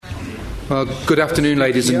Well, good afternoon,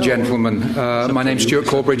 ladies and gentlemen. My name is Stuart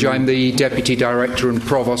Corbridge. I'm the Deputy Director and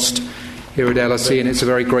Provost here at LSE, and it's a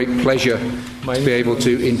very great pleasure to be able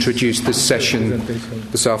to introduce this session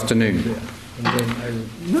this afternoon.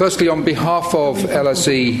 Firstly, on behalf of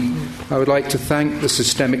LSE, I would like to thank the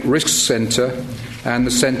Systemic Risks Centre and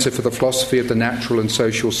the Centre for the Philosophy of the Natural and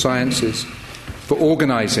Social Sciences for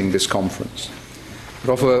organising this conference.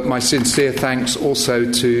 I offer my sincere thanks also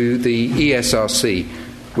to the ESRC,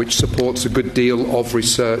 which supports a good deal of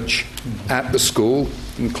research at the school,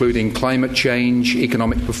 including climate change,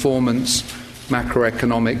 economic performance,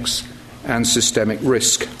 macroeconomics, and systemic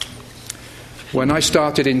risk. When I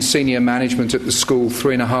started in senior management at the school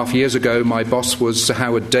 3.5 years ago, my boss was Sir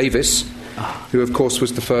Howard Davis, who of course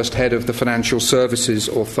was the first head of the Financial Services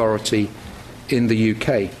Authority in the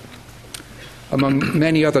UK. Among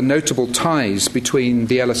many other notable ties between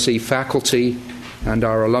the LSE faculty and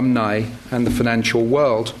our alumni and the financial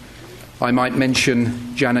world, I might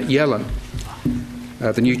mention Janet Yellen,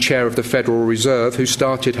 the new chair of the Federal Reserve, who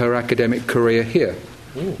started her academic career here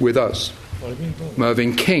with us.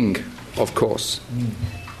 Mervyn King, of course.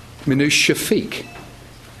 Minouche Shafik,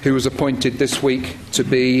 who was appointed this week to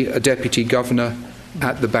be a deputy governor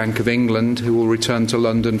at the Bank of England, who will return to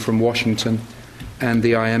London from Washington, and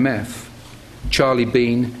the IMF. Charlie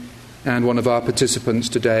Bean, and one of our participants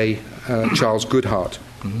today, Charles Goodhart.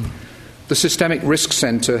 The Systemic Risk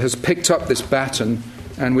Centre has picked up this baton,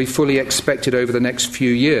 and we fully expect it over the next few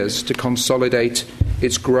years to consolidate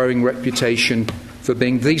its growing reputation for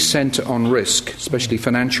being the centre on risk, especially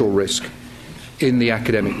financial risk, in the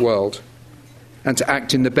academic world, and to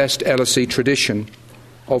act in the best LSE tradition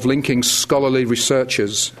of linking scholarly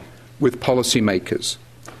researchers with policymakers,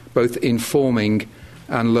 both informing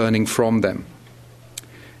and learning from them.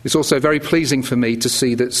 It's also very pleasing for me to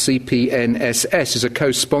see that CPNSS is a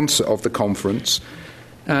co-sponsor of the conference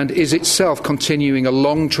and is itself continuing a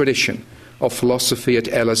long tradition of philosophy at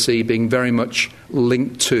LSE being very much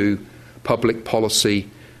linked to public policy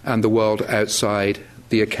and the world outside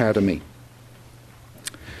the academy.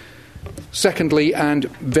 Secondly, and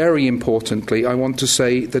very importantly, I want to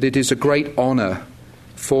say that it is a great honour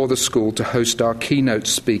for the school to host our keynote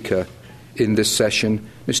speaker in this session,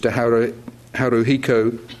 Mr.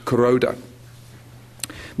 Haruhiko Kuroda.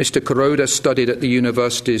 Mr. Kuroda studied at the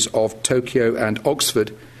universities of Tokyo and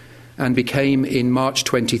Oxford and became, in March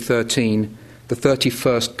 2013, the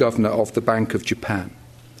 31st governor of the Bank of Japan.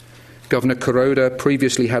 Governor Kuroda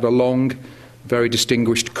previously had a long, very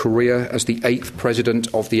distinguished career as the 8th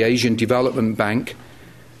president of the Asian Development Bank,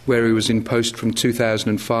 where he was in post from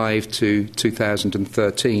 2005 to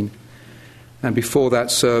 2013, and before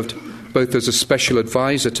that served both as a special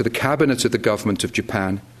advisor to the cabinet of the government of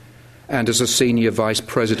Japan and as a senior vice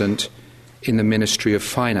president in the Ministry of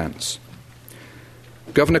Finance.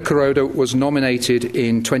 Governor Kuroda was nominated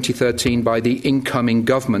in 2013 by the incoming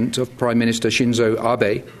government of Prime Minister Shinzo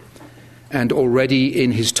Abe, and already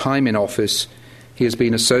in his time in office he has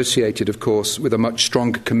been associated, of course, with a much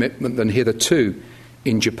stronger commitment than hitherto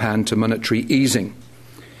in Japan to monetary easing,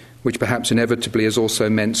 which perhaps inevitably has also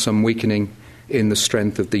meant some weakening in the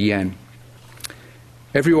strength of the yen.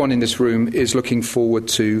 Everyone in this room is looking forward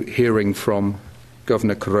to hearing from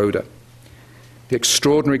Governor Kuroda. The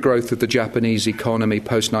extraordinary growth of the Japanese economy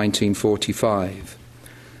post-1945,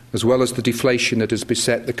 as well as the deflation that has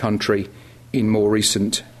beset the country in more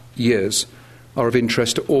recent years, are of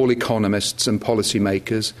interest to all economists and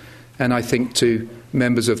policymakers, and I think to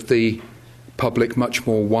members of the public much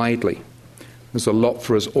more widely. There's a lot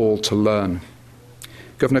for us all to learn.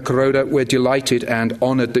 Governor Kuroda, we're delighted and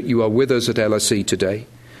honoured that you are with us at LSE today,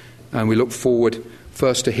 and we look forward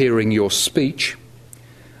first to hearing your speech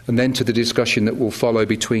and then to the discussion that will follow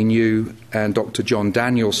between you and Dr. Jon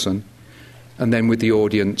Danielsson, and then with the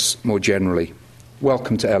audience more generally.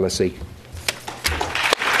 Welcome to LSE.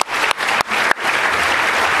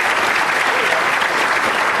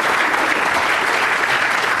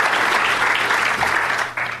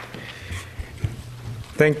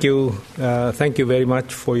 Thank you. Thank you very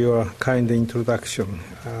much for your kind introduction.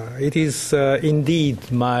 It is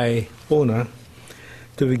indeed my honor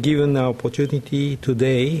to be given the opportunity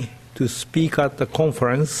today to speak at the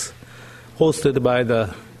conference hosted by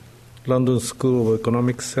the London School of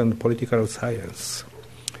Economics and Political Science.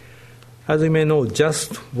 As you may know,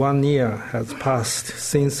 just 1 year has passed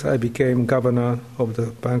since I became governor of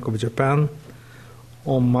the Bank of Japan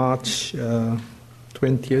on March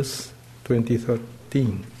 20th, 2013.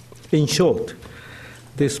 In short,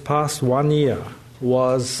 this past 1 year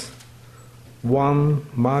was one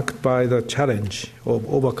marked by the challenge of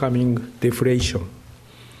overcoming deflation.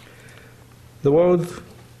 The world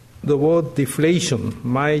the word deflation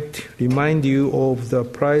might remind you of the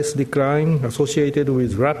price decline associated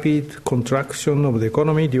with rapid contraction of the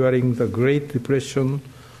economy during the Great Depression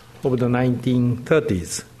of the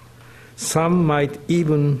 1930s. Some might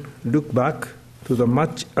even look back to the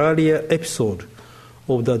much earlier episode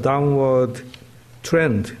of the downward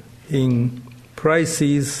trend in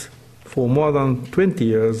prices for more than 20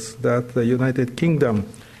 years that the United Kingdom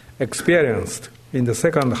experienced in the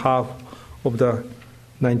second half of the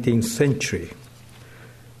 19th century.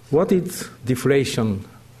 What is deflation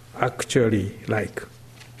actually like?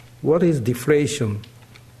 What is deflation?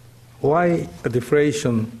 Why a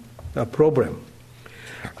deflation a problem?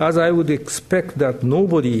 As I would expect that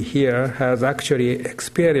nobody here has actually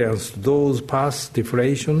experienced those past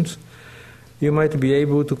deflations, you might be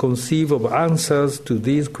able to conceive of answers to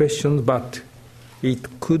these questions, but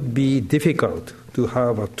it could be difficult to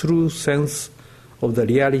have a true sense of the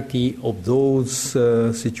reality of those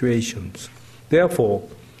situations. Therefore,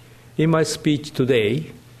 in my speech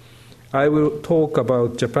today, I will talk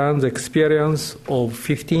about Japan's experience of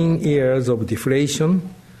 15 years of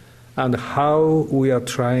deflation and how we are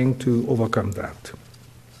trying to overcome that.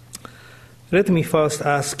 Let me first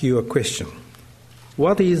ask you a question.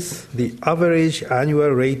 What is the average annual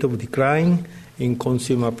rate of decline in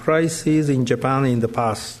consumer prices in Japan in the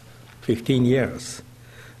past 15 years?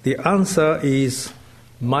 The answer is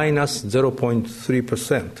minus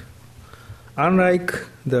 0.3%. Unlike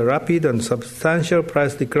the rapid and substantial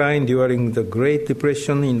price decline during the Great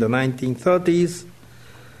Depression in the 1930s,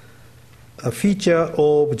 a feature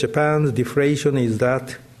of Japan's deflation is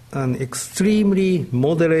that an extremely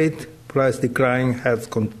moderate price decline has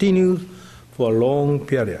continued for a long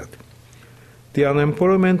period. The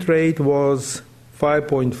unemployment rate was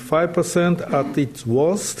 5.5% at its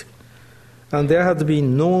worst, and there has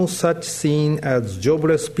been no such scene as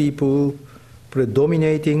jobless people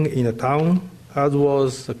predominating in a town, as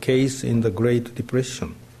was the case in the Great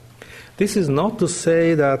Depression. This is not to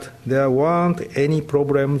say that there weren't any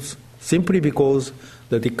problems simply because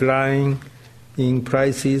the decline in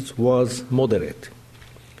prices was moderate.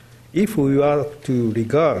 If we were to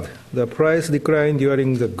regard the price decline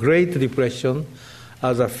during the Great Depression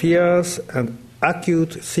as a fierce and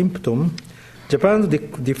acute symptom, Japan's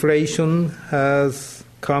deflation has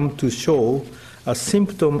come to show a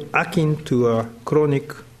symptom akin to a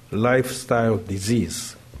chronic lifestyle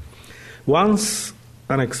disease. Once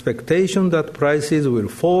an expectation that prices will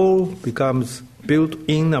fall becomes built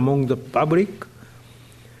in among the public,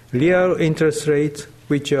 real interest rates,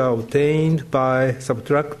 which are obtained by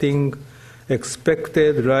subtracting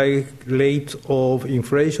expected rates of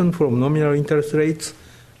inflation from nominal interest rates,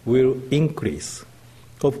 will increase.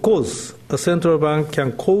 Of course, a central bank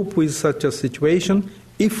can cope with such a situation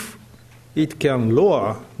if it can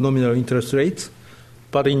lower nominal interest rates,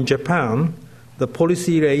 but in Japan, the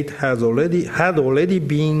policy rate had already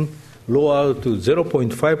been lowered to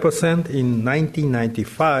 0.5% in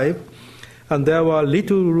 1995, and there was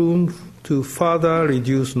little room to further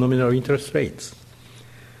reduce nominal interest rates.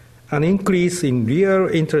 An increase in real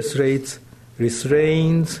interest rates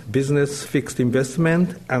restrains business fixed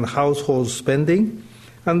investment and household spending,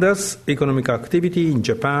 and thus economic activity in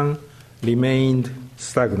Japan remained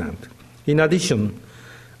stagnant. In addition,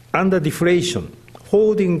 under deflation,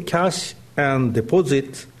 holding cash and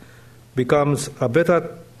deposits becomes a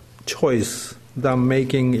better choice than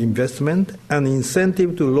making investment, and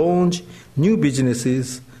incentive to launch new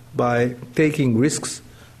businesses by taking risks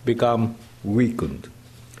become weakened.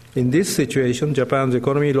 In this situation, Japan's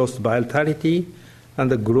economy lost vitality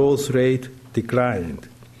and the growth rate declined.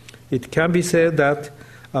 It can be said that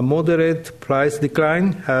a moderate price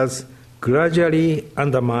decline has gradually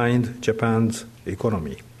undermined Japan's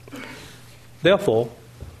economy. Therefore,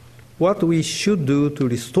 what we should do to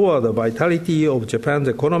restore the vitality of Japan's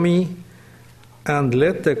economy and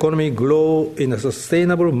let the economy grow in a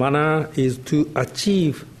sustainable manner is to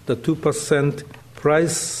achieve the 2%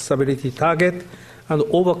 price stability target and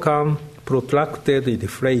overcome protracted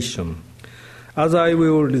deflation. As I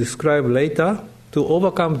will describe later, to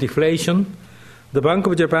overcome deflation, the Bank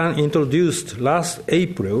of Japan introduced last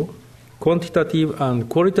April quantitative and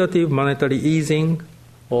qualitative monetary easing,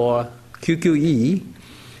 or QQE,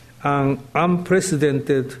 an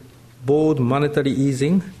unprecedented broad monetary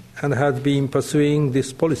easing, and has been pursuing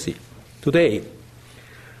this policy. Today,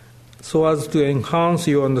 so as to enhance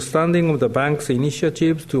your understanding of the bank's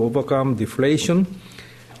initiatives to overcome deflation,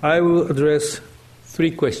 I will address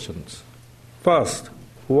three questions. First,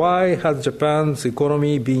 why has Japan's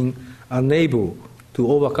economy been unable to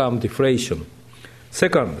overcome deflation?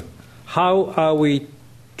 Second, how are we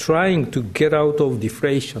trying to get out of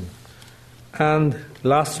deflation? And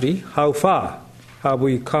lastly, how far have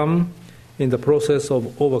we come in the process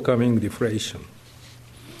of overcoming deflation?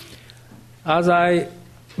 As I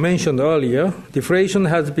mentioned earlier, deflation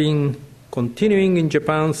has been continuing in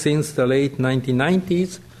Japan since the late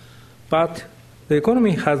 1990s, but the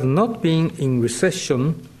economy has not been in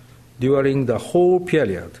recession during the whole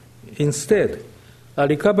period. Instead, a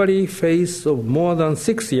recovery phase of more than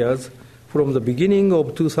 6 years from the beginning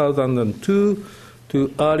of 2002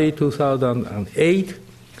 to early 2008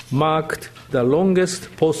 marked the longest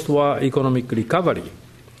post-war economic recovery.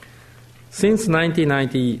 Since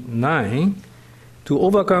 1999, to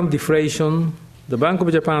overcome deflation, the Bank of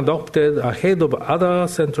Japan adopted, ahead of other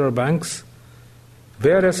central banks,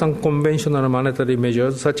 various unconventional monetary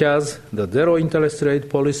measures such as the zero interest rate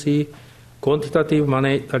policy, quantitative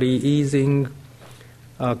monetary easing,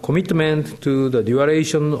 commitment to the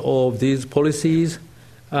duration of these policies,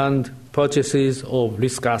 and purchases of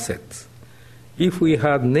risk assets. If we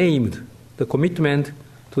had named the commitment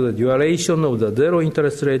to the duration of the zero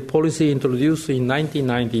interest rate policy introduced in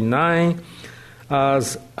 1999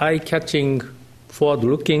 as eye-catching,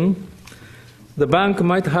 forward-looking, the bank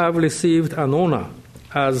might have received an honor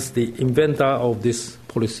as the inventor of this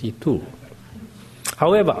policy tool.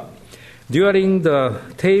 However, during the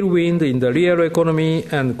tailwind in the real economy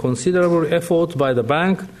and considerable efforts by the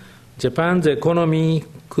bank, Japan's economy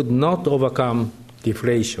could not overcome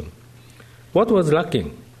deflation. What was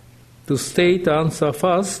lacking? To state the answer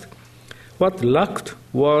first, what lacked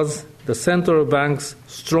was the central bank's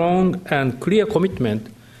strong and clear commitment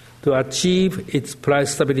to achieve its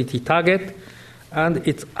price stability target and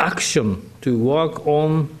its action to work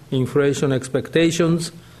on inflation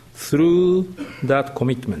expectations through that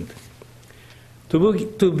commitment.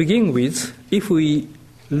 To begin with, if we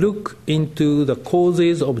look into the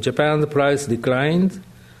causes of Japan's price declines,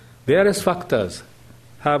 various factors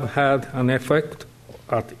have had an effect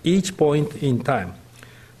at each point in time.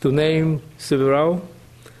 To name several,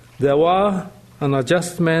 there were an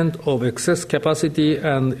adjustment of excess capacity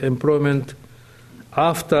and employment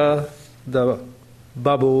after the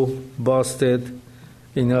bubble bursted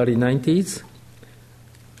in early 90s,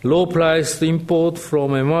 low-priced import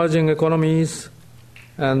from emerging economies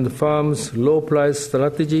and firms' low-price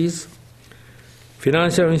strategies,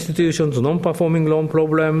 financial institutions' non-performing loan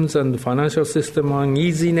problems and financial system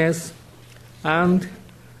uneasiness, and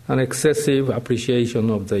an excessive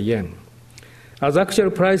appreciation of the yen. As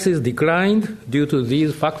actual prices declined due to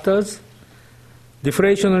these factors,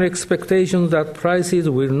 deflationary expectations that prices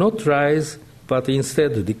will not rise but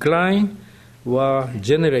instead decline were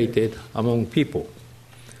generated among people.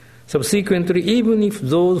 Subsequently, even if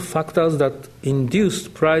those factors that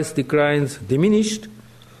induced price declines diminished,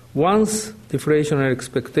 once deflationary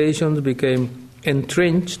expectations became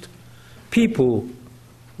entrenched, people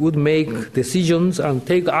would make decisions and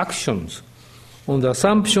take actions on the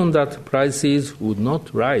assumption that prices would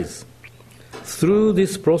not rise. Through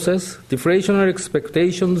this process, deflationary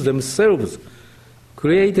expectations themselves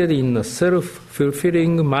created in a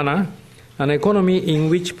self-fulfilling manner an economy in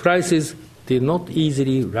which prices did not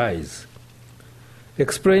easily rise.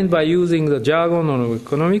 Explained by using the jargon of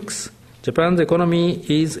economics, Japan's economy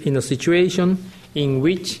is in a situation in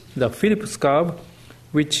which the Phillips curve,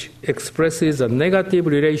 which expresses a negative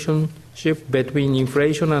relationship between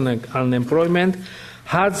inflation and unemployment,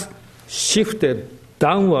 has shifted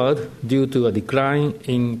downward due to a decline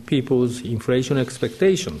in people's inflation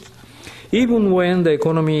expectations. Even when the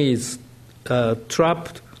economy is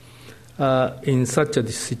trapped in such a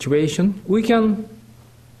situation, we can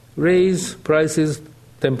raise prices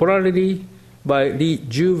temporarily by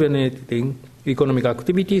rejuvenating economic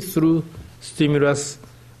activity through stimulative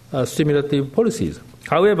policies.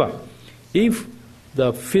 However, if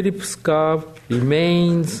the Phillips curve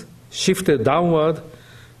remains shifted downward,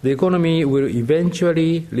 the economy will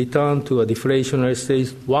eventually return to a deflationary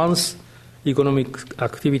state once economic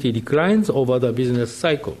activity declines over the business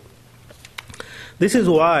cycle. This is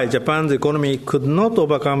why Japan's economy could not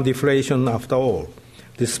overcome deflation after all,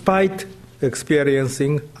 despite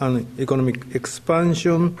experiencing an economic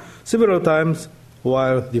expansion several times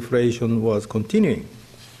while deflation was continuing.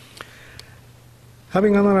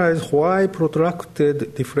 Having analyzed why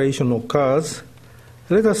protracted deflation occurs,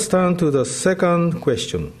 let us turn to the second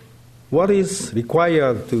question. What is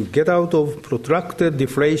required to get out of protracted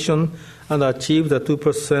deflation and achieve the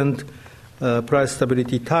 2% price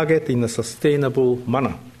stability target in a sustainable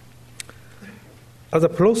manner?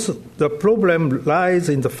 The problem lies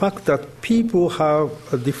in the fact that people have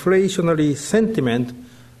a deflationary sentiment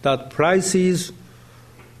that prices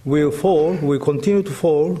will continue to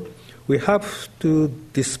fall. We have to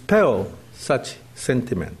dispel such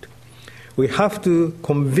sentiment. We have to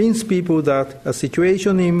convince people that a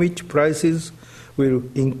situation in which prices will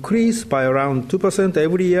increase by around 2%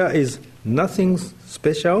 every year is nothing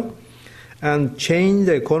special, and change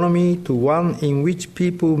the economy to one in which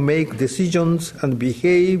people make decisions and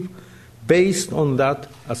behave based on that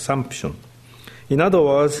assumption. In other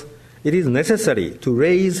words, it is necessary to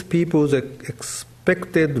raise people's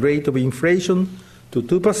expected rate of inflation to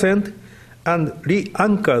 2% and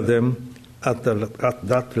re-anchor them at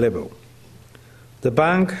that level. The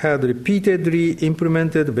bank had repeatedly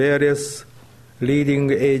implemented various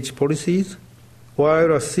leading-edge policies.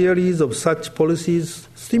 While a series of such policies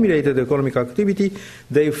stimulated economic activity,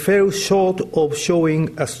 they fell short of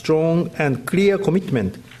showing a strong and clear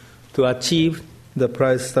commitment to achieve the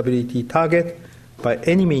price stability target by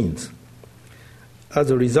any means.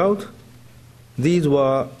 As a result, these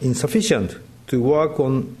were insufficient to work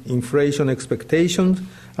on inflation expectations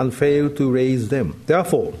and failed to raise them.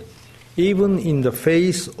 Therefore, even in the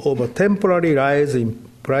face of a temporary rise in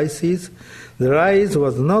prices, the rise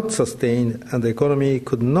was not sustained and the economy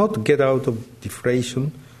could not get out of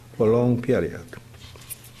deflation for a long period.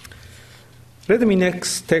 Let me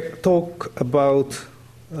next talk about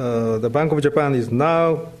how the Bank of Japan is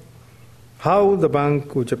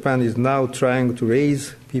now trying to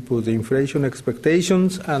raise people's inflation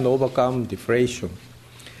expectations and overcome deflation.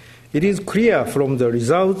 It is clear from the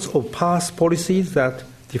results of past policies that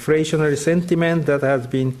deflationary sentiment that has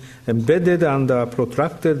been embedded under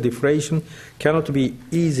protracted deflation cannot be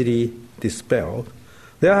easily dispelled.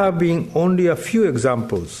 There have been only a few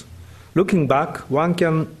examples. Looking back, one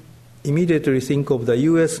can immediately think of the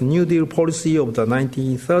U.S. New Deal policy of the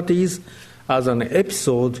 1930s as an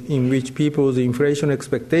episode in which people's inflation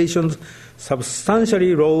expectations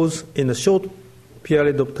substantially rose in a short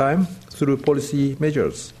period of time through policy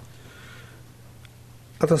measures.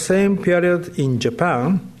 At the same period in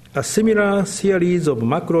Japan, a similar series of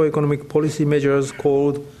macroeconomic policy measures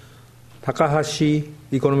called Takahashi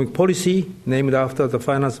economic policy, named after the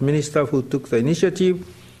finance minister who took the initiative,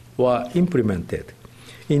 were implemented.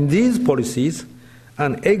 In these policies,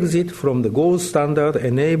 an exit from the gold standard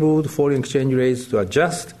enabled foreign exchange rates to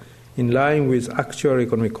adjust in line with actual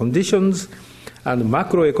economic conditions, and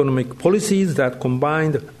macroeconomic policies that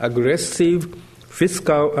combined aggressive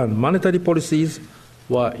fiscal and monetary policies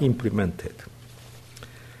were implemented.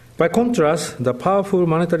 By contrast, the powerful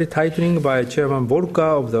monetary tightening by Chairman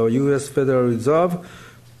Volcker of the U.S. Federal Reserve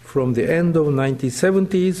from the end of the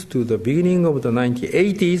 1970s to the beginning of the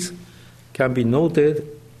 1980s can be noted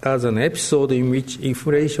as an episode in which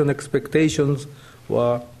inflation expectations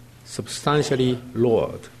were substantially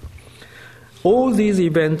lowered. All these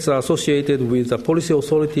events are associated with the policy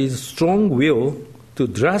authorities' strong will to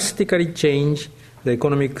drastically change the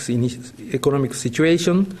economic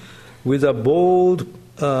situation with a bold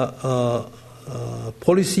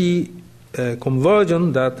policy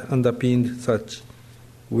conversion that underpinned such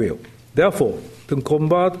will. Therefore, to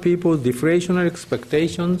combat people's deflationary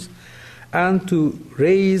expectations and to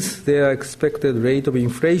raise their expected rate of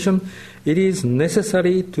inflation, it is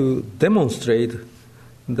necessary to demonstrate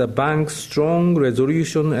the bank's strong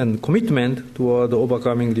resolution and commitment toward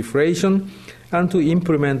overcoming deflation and to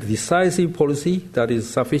implement decisive policy that is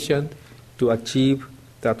sufficient to achieve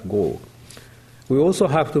that goal. We also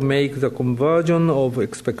have to make the conversion of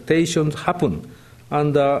expectations happen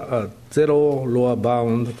under a zero lower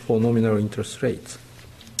bound for nominal interest rates.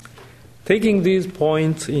 Taking these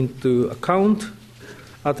points into account,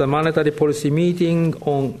 at a monetary policy meeting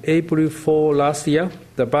on April 4 last year,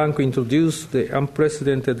 the bank introduced the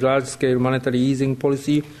unprecedented large-scale monetary easing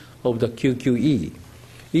policy of the QQE.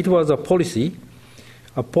 It was a policy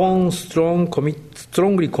upon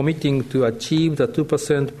strongly committing to achieve the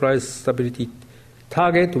 2% price stability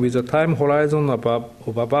target with a time horizon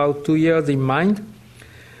of about 2 years in mind,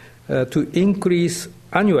 to increase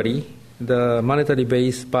annually the monetary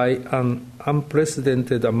base by an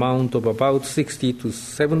unprecedented amount of about 60 to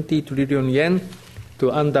 70 trillion yen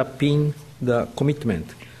to underpin the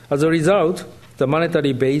commitment. As a result, the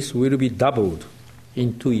monetary base will be doubled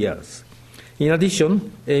in 2 years. In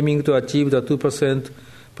addition, aiming to achieve the 2%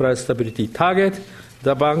 price stability target,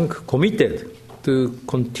 the bank committed to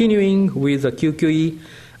continuing with the QQE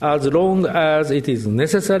as long as it is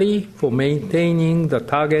necessary for maintaining the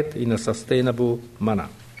target in a sustainable manner.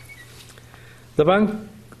 The bank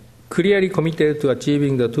clearly committed to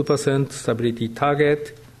achieving the 2% stability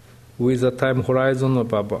target with a time horizon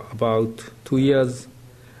of about 2 years,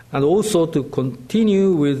 and also to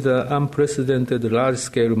continue with the unprecedented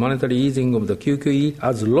large-scale monetary easing of the QQE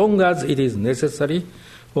as long as it is necessary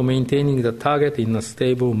for maintaining the target in a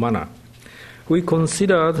stable manner. We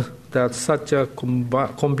considered that such a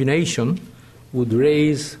combination would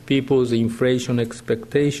raise people's inflation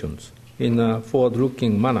expectations in a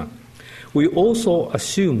forward-looking manner. We also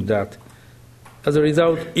assume that, as a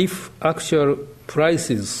result, if actual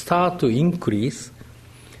prices start to increase,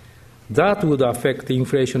 that would affect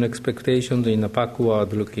inflation expectations in a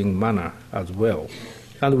backward-looking manner as well.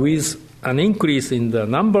 And with an increase in the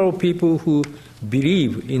number of people who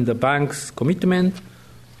believe in the bank's commitment,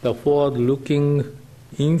 the forward-looking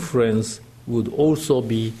influence would also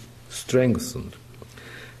be strengthened.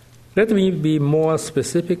 Let me be more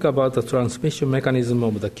specific about the transmission mechanism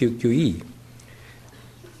of the QQE.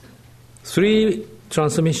 3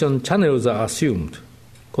 transmission channels are assumed,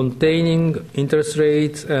 containing interest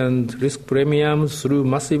rates and risk premiums through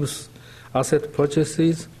massive asset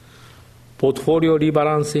purchases, portfolio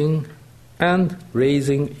rebalancing, and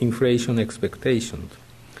raising inflation expectations.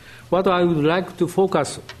 What I would like to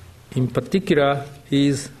focus in particular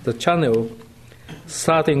is the channel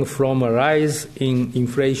starting from a rise in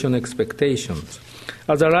inflation expectations.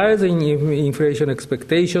 As a rise in inflation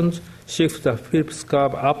expectations shifts the Phillips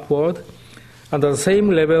curve upward, and at the same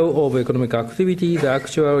level of economic activity, the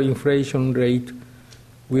actual inflation rate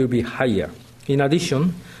will be higher. In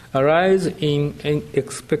addition, a rise in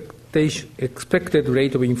expected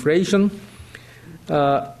rate of inflation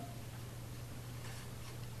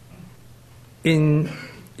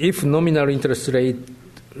if nominal interest rate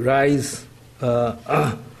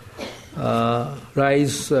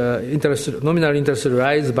nominal interest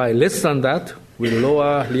rise by less than that will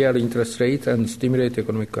lower real interest rate and stimulate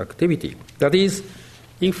economic activity. That is,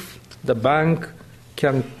 if the bank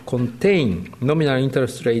can contain nominal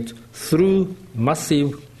interest rate through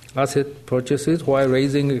massive asset purchases while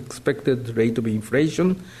raising expected rate of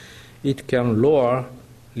inflation, it can lower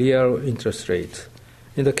real interest rates.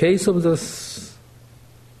 In the case of the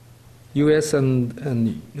US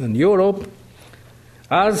and Europe,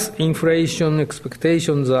 as inflation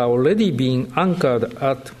expectations are already being anchored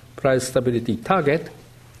at price stability target,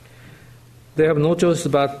 they have no choice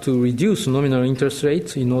but to reduce nominal interest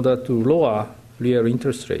rates in order to lower real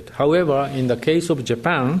interest rate. However, in the case of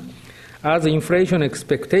Japan, as inflation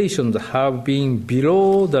expectations have been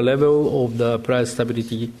below the level of the price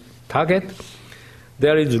stability target,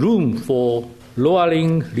 there is room for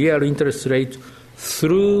lowering real interest rate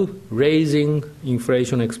through raising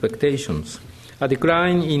inflation expectations. A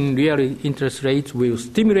decline in real interest rates will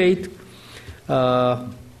stimulate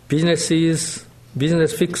business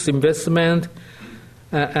fixed investment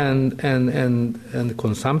and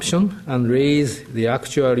consumption, and raise the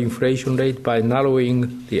actual inflation rate by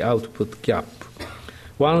narrowing the output gap.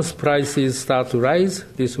 Once prices start to rise,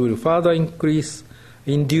 this will further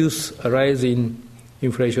induce a rise in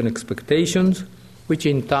inflation expectations, which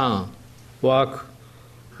in turn work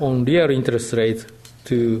on real interest rates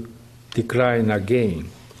to decline again.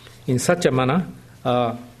 In such a manner,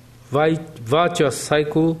 a virtuous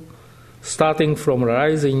cycle starting from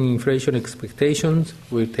rising inflation expectations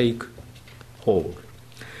will take hold.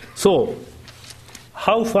 So,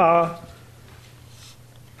 how far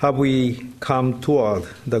have we come toward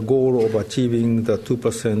the goal of achieving the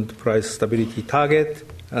 2% price stability target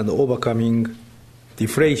and overcoming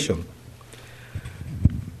deflation?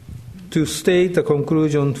 To state the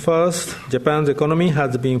conclusion first, Japan's economy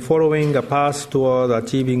has been following a path toward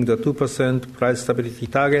achieving the 2% price stability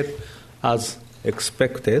target as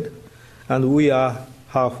expected, and we are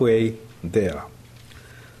halfway there.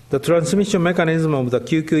 The transmission mechanism of the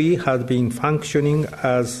QQE has been functioning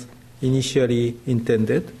as initially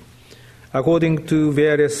intended. According to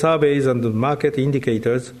various surveys and market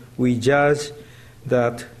indicators, we judge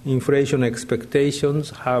that inflation expectations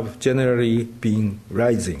have generally been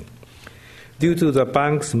rising. Due to the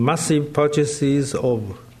bank's massive purchases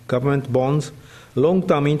of government bonds,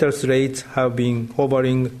 long-term interest rates have been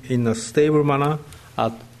hovering in a stable manner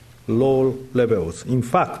at low levels. In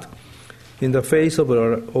fact, in the face of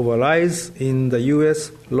a rise in the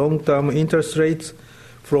U.S. long-term interest rates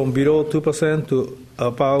from below 2% to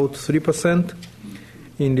about 3%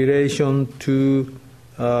 in relation to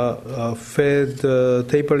Fed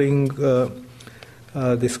tapering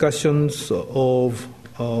discussions of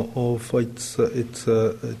its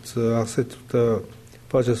asset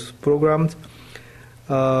purchase programs,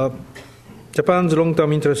 Japan's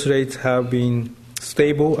long-term interest rates have been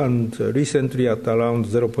stable and recently at around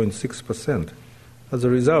 0.6%. As a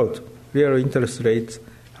result, real interest rates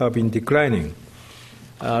have been declining.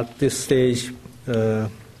 At this stage,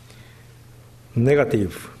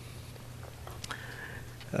 negative.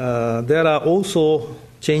 There are also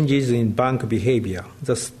changes in bank behavior.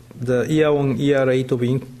 The year-on-year rate of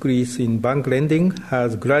increase in bank lending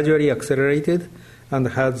has gradually accelerated and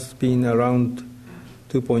has been around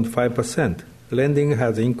 2.5%. Lending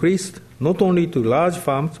has increased not only to large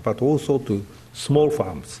farms but also to small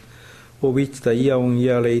farms, for which the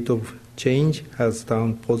year-on-year rate of change has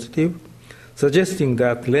turned positive, suggesting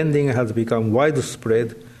that lending has become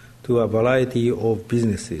widespread to a variety of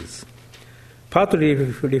businesses. Partly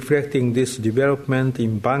reflecting this development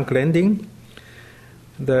in bank lending,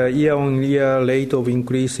 the year-on-year rate of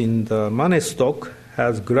increase in the money stock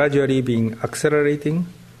has gradually been accelerating,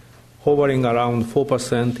 hovering around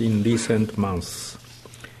 4% in recent months.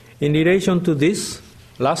 In relation to this,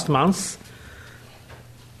 last month,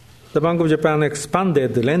 the Bank of Japan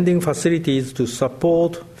expanded the lending facilities to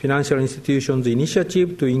support financial institutions'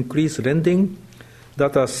 initiative to increase lending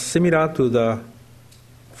that are similar to the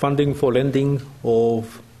funding for lending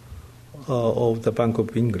of the Bank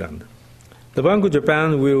of England. The Bank of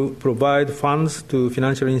Japan will provide funds to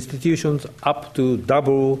financial institutions up to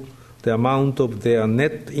double the amount of their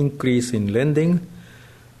net increase in lending,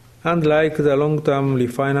 and like the long-term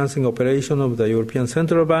refinancing operation of the European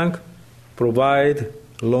Central Bank, provide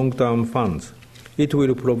long-term funds. It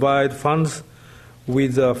will provide funds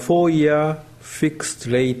with a 4-year fixed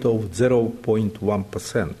rate of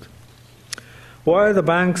 0.1%. While the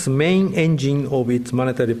bank's main engine of its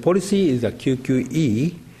monetary policy is the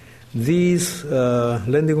QQE, these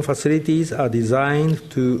lending facilities are designed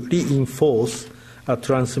to reinforce a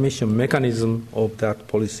transmission mechanism of that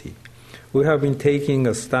policy. We have been taking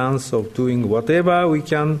a stance of doing whatever we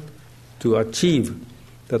can to achieve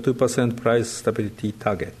the 2% price stability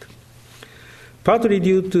target. Partly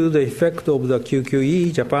due to the effect of the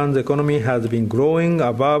QQE, Japan's economy has been growing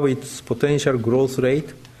above its potential growth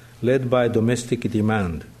rate, led by domestic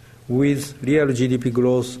demand, with real GDP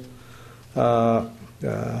growth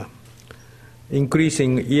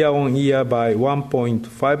increasing year-on-year by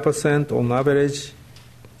 1.5% on average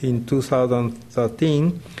in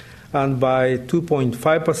 2013, and by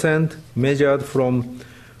 2.5% measured from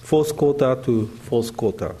fourth quarter to fourth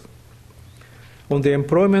quarter. On the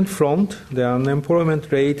employment front, the unemployment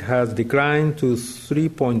rate has declined to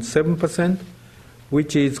 3.7%,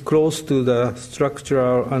 which is close to the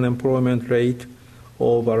structural unemployment rate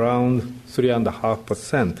of around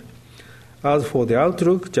 3.5%. As for the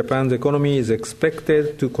outlook, Japan's economy is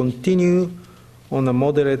expected to continue on a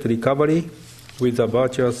moderate recovery with a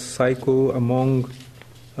virtuous cycle among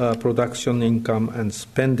production, income, and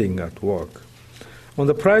spending at work. On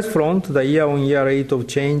the price front, the year-on-year rate of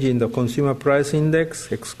change in the consumer price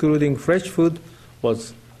index, excluding fresh food,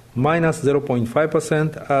 was minus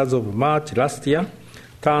 0.5% as of March last year,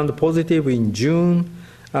 turned positive in June,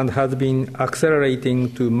 and has been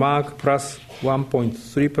accelerating to mark plus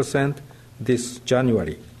 1.3% this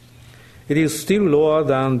January. It is still lower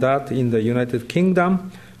than that in the United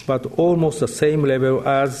Kingdom, but almost the same level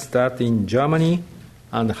as that in Germany,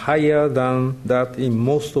 and higher than that in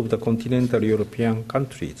most of the continental European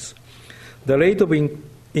countries. The rate of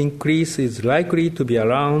increase is likely to be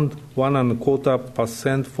around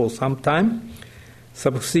 1.25% for some time,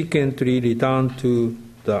 subsequently return to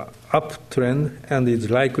the uptrend, and is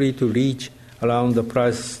likely to reach around the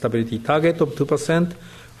price stability target of 2%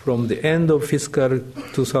 from the end of fiscal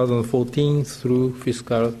 2014 through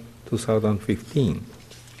fiscal 2015.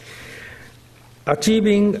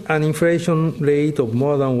 Achieving an inflation rate of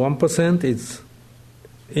more than 1% is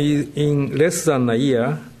in less than a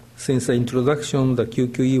year since the introduction, the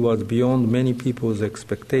QQE was beyond many people's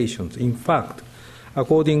expectations. In fact,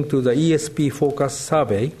 according to the ESP Forecast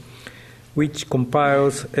Survey, which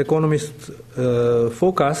compiles economists'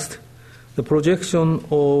 forecast, the projection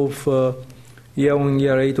of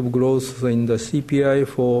year-on-year rate of growth in the CPI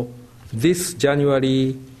for this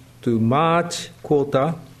January to March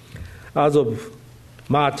quarter, as of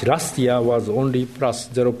March last year, was only plus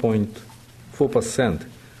 0.4%.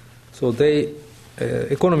 So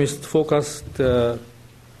economists forecast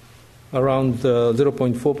around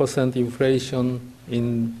 0.4% inflation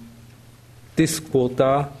in this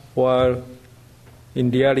quarter, while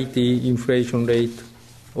in reality inflation rate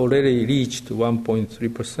already reached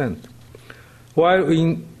 1.3%. While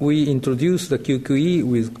we introduced the QQE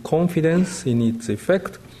with confidence in its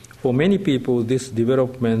effect, for many people this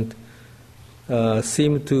development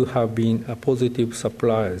seemed to have been a positive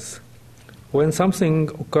surprise. When something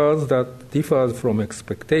occurs that differs from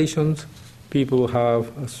expectations, people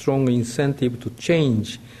have a strong incentive to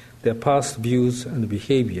change their past views and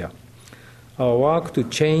behavior. Our work to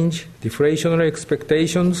change deflationary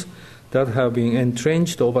expectations that have been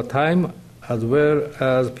entrenched over time, as well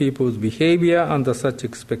as people's behavior under such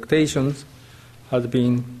expectations, has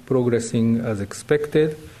been progressing as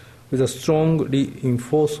expected, with a strong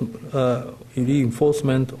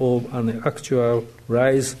reinforcement of an actual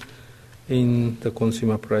rise in the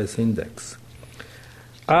consumer price index.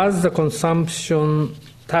 As the consumption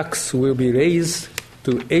tax will be raised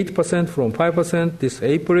to 8% from 5% this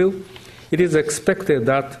April, it is expected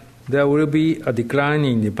that there will be a decline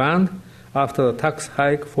in demand after the tax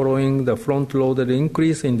hike following the front-loaded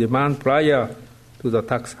increase in demand prior to the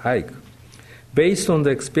tax hike. Based on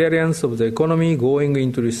the experience of the economy going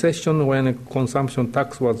into recession when a consumption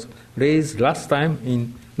tax was raised last time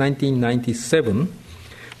in 1997,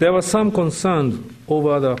 there was some concern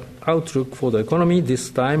over the outlook for the economy this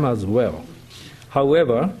time as well.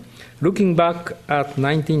 However, looking back at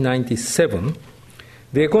 1997,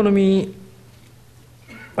 the economy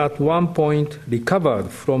at one point recovered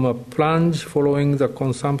from a plunge following the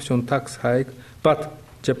consumption tax hike, but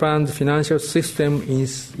Japan's financial system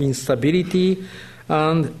instability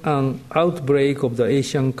and an outbreak of the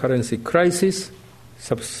Asian currency crisis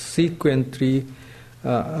subsequently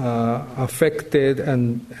affected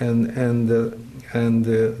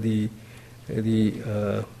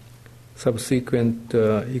the subsequent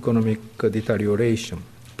economic deterioration.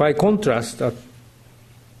 By contrast, at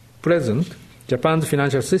present, Japan's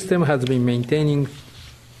financial system has been maintaining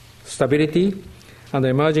stability, and the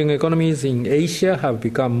emerging economies in Asia have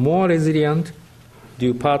become more resilient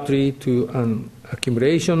due partly to an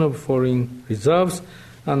accumulation of foreign reserves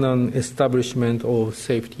and an establishment of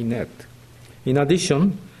safety net. In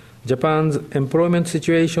addition, Japan's employment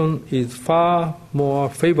situation is far more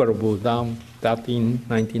favorable than that in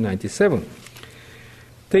 1997.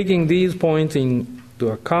 Taking these points into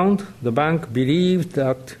account, the bank believes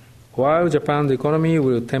that while Japan's economy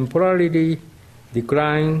will temporarily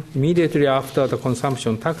decline immediately after the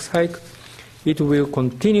consumption tax hike, it will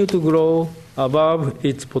continue to grow above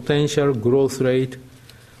its potential growth rate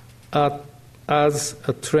as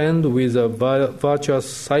a trend with a virtuous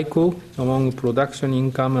cycle among production,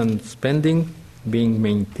 income, and spending being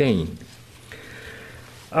maintained.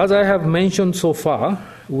 As I have mentioned so far,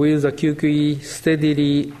 with the QQE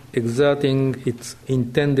steadily exerting its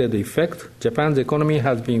intended effect, Japan's economy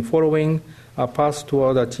has been following a path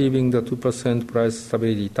toward achieving the 2% price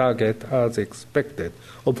stability target as expected.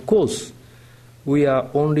 Of course, we are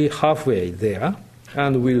only halfway there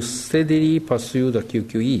and will steadily pursue the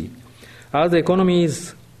QQE. As the economy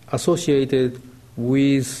is associated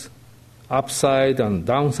with upside and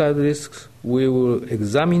downside risks, we will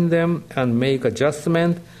examine them and make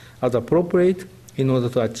adjustments as appropriate in order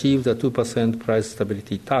to achieve the 2% price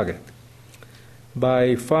stability target.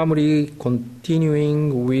 By firmly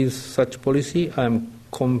continuing with such policy, I am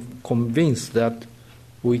convinced that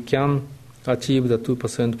we can achieve the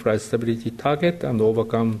 2% price stability target and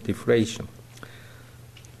overcome deflation.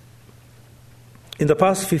 In the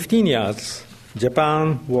past 15 years,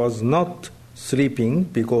 Japan was not sleeping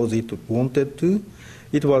because it wanted to.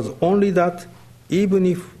 It was only that even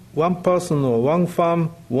if one person or one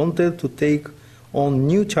firm wanted to take on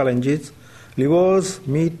new challenges, rewards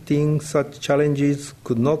meeting such challenges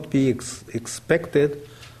could not be expected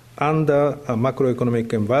under a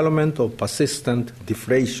macroeconomic environment of persistent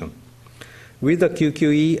deflation. With the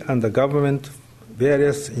QQE and the government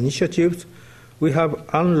various initiatives, we have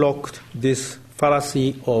unlocked this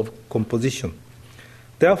fallacy of composition.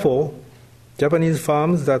 Therefore, Japanese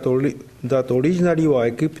firms that originally were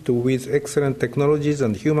equipped with excellent technologies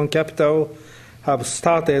and human capital have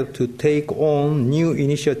started to take on new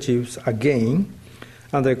initiatives again,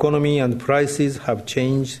 and the economy and prices have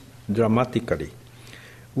changed dramatically.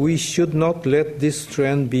 We should not let this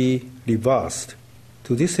trend be reversed.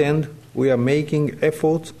 To this end, we are making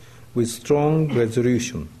efforts with strong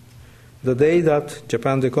resolution. The day that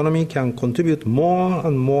Japan's economy can contribute more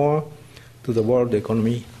and more to the world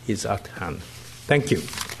economy is at hand. Thank you.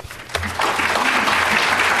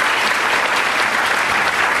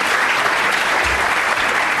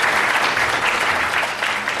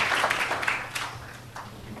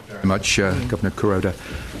 Very much, Governor Kuroda.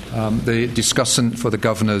 The discussant for the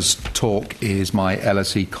Governor's talk is my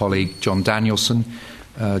LSE colleague, Jon Danielsson.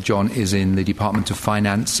 Jon is in the Department of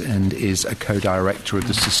Finance and is a co-director of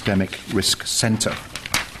the Systemic Risk Centre.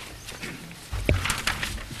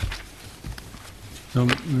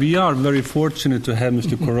 We are very fortunate to have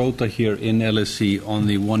Mr. Kuroda here in LSE on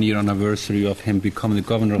the one-year anniversary of him becoming the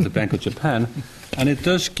Governor of the Bank of Japan. And it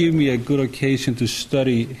does give me a good occasion to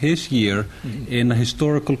study his year in a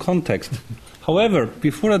historical context. However,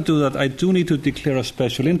 before I do that, I do need to declare a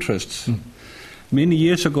special interest. Many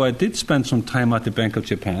years ago, I did spend some time at the Bank of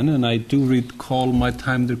Japan, and I do recall my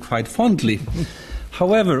time there quite fondly.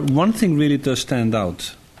 However, one thing really does stand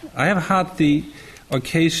out. I have had the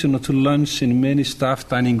occasion to lunch in many staff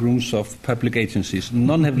dining rooms of public agencies.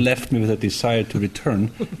 None have left me with a desire to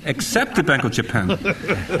return, except the Bank of Japan.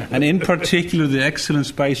 And in particular, the excellent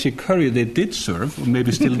spicy curry they did serve, or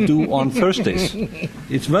maybe still do, on Thursdays.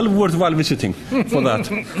 It's well worthwhile visiting for that.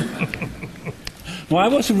 Now, I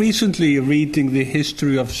was recently reading the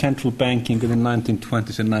history of central banking in the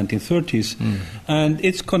 1920s and 1930s and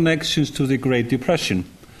its connections to the Great Depression.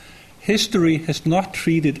 History has not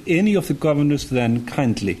treated any of the governors then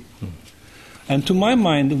kindly. And to my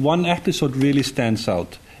mind, one episode really stands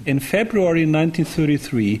out. In February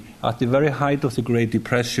 1933, at the very height of the Great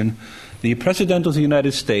Depression, the President of the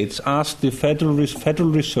United States asked the Federal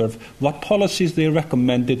Reserve what policies they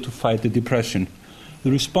recommended to fight the Depression. The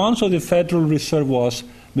response of the Federal Reserve was,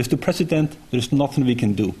 "Mr. President, there's nothing we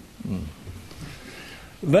can do."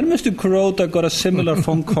 When Mr. Kuroda got a similar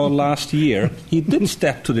phone call last year, he did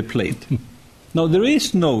step to the plate. Now, there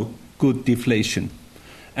is no good deflation,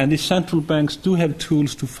 and the central banks do have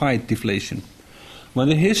tools to fight deflation. When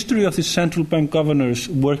the history of the central bank governors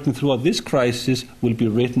working throughout this crisis will be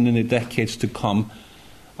written in the decades to come,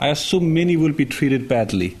 I assume many will be treated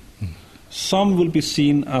badly. Some will be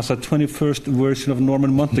seen as a 21st version of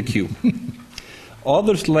Norman Montague.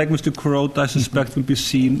 Others, like Mr. Kuroda, I suspect will be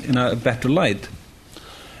seen in a better light.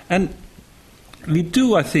 And we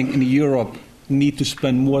do, I think, in Europe need to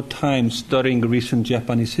spend more time studying recent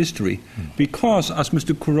Japanese history because, as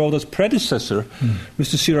Mr. Kuroda's predecessor,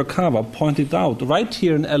 Mr. Shirakawa, pointed out right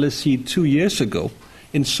here in LSE 2 years ago,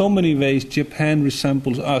 in so many ways Japan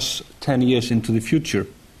resembles us 10 years into the future.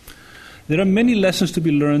 There are many lessons to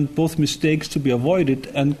be learned, both mistakes to be avoided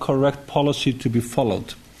and correct policy to be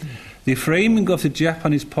followed. The framing of the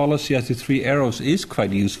Japanese policy as the three arrows is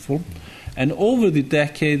quite useful. And over the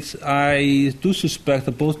decades, I do suspect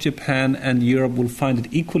that both Japan and Europe will find it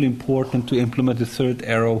equally important to implement the third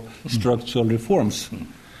arrow, structural reforms.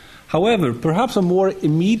 However, perhaps a more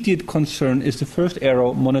immediate concern is the first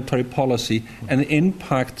arrow, monetary policy, and the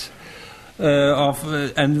impact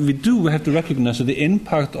and we do have to recognize that the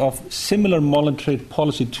impact of similar monetary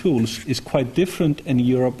policy tools is quite different in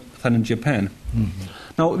Europe than in Japan.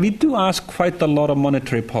 Now, we do ask quite a lot of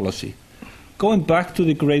monetary policy. Going back to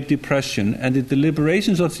the Great Depression and the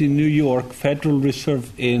deliberations of the New York Federal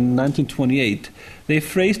Reserve in 1928, they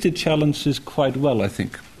phrased the challenges quite well, I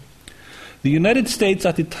think. The United States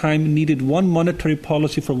at the time needed one monetary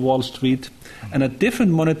policy for Wall Street and a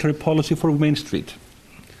different monetary policy for Main Street.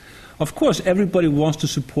 Of course, everybody wants to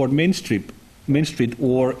support Main Street,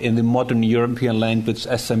 or in the modern European language,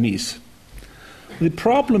 SMEs. The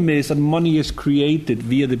problem is that money is created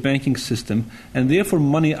via the banking system, and therefore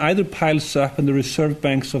money either piles up in the reserve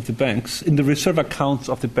banks of the banks, in the reserve accounts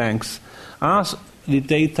of the banks, as the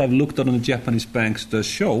data I've looked at on the Japanese banks does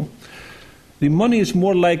show. The money is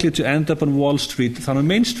more likely to end up on Wall Street than on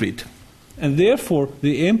Main Street. And therefore,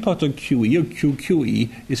 the impact on QE or QQE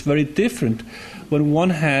is very different when one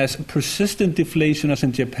has persistent deflation as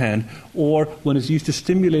in Japan, or when it's used to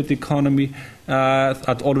stimulate the economy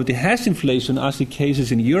that already has inflation, as the case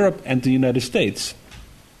is in Europe and the United States.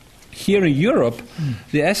 Here in Europe,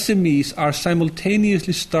 the SMEs are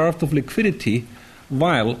simultaneously starved of liquidity,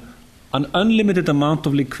 while an unlimited amount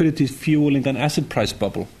of liquidity is fueling an asset price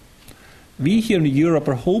bubble. We here in Europe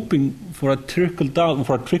are hoping for a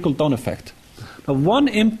trickle-down effect. Now, one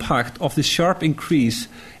impact of the sharp increase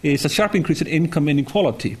is a sharp increase in income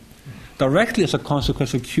inequality, directly as a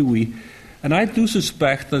consequence of QE. And I do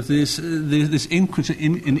suspect that this increase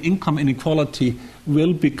in income inequality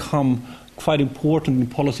will become quite important in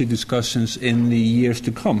policy discussions in the years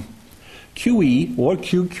to come. QE, or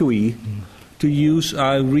QQE, to use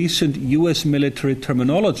a recent U.S. military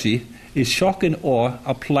terminology, is shock and awe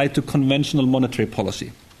applied to conventional monetary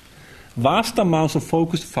policy. Vast amounts of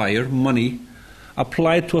focused fire, money,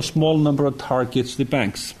 applied to a small number of targets, the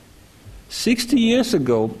banks. 60 years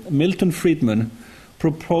ago, Milton Friedman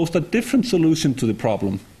proposed a different solution to the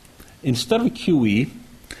problem. Instead of QE,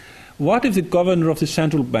 what if the governor of the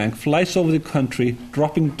central bank flies over the country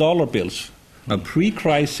dropping dollar bills? Now,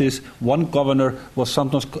 pre-crisis, one governor was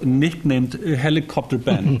sometimes nicknamed Helicopter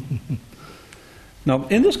Ben. Now,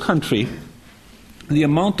 in this country, the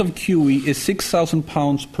amount of QE is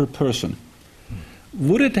 £6,000 per person.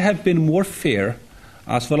 Would it have been more fair,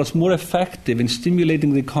 as well as more effective in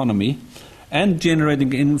stimulating the economy and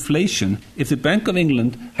generating inflation, if the Bank of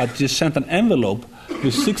England had just sent an envelope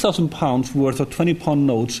with £6,000 worth of £20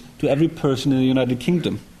 notes to every person in the United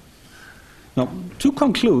Kingdom? Now, to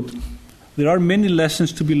conclude, there are many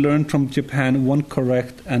lessons to be learned from Japan, one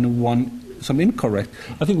correct and some incorrect.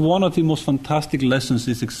 I think one of the most fantastic lessons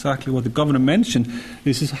is exactly what the governor mentioned.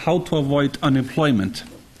 This is how to avoid unemployment.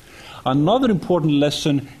 Another important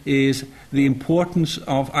lesson is the importance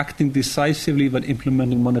of acting decisively when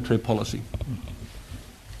implementing monetary policy.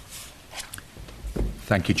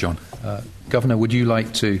 Thank you, John. Governor, would you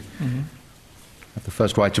like to have the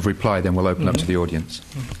first right of reply, then we'll open up to the audience.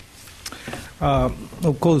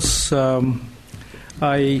 Of course,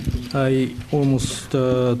 I almost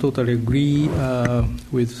totally agree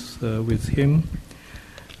with him.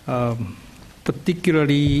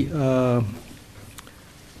 Particularly,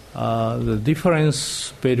 the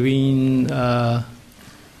difference between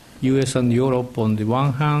U.S. and Europe on the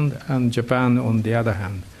one hand and Japan on the other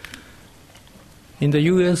hand. In the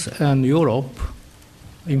U.S. and Europe,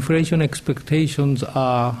 inflation expectations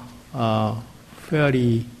are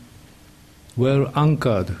fairly well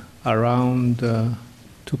anchored around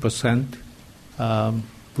 2%,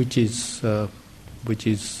 which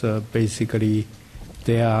is basically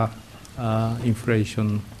their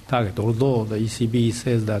inflation target. Although the ECB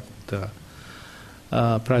says that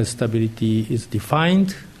price stability is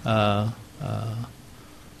defined to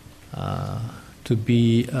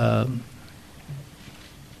be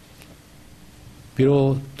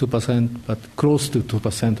below 2%, but close to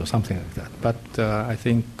 2% or something like that. But I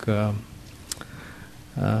think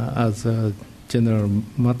as a general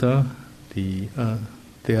matter,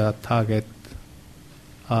 their target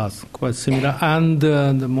are quite similar. And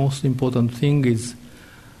the most important thing is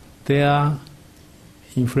their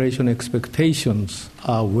inflation expectations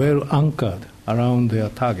are well anchored around their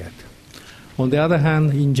target. On the other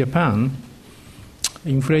hand, in Japan,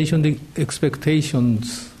 inflation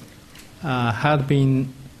expectations had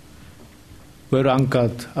been well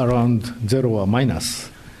anchored around 0 or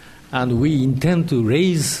minus. And we intend to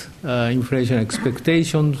raise inflation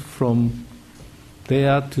expectations from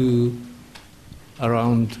there to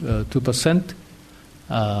around 2%.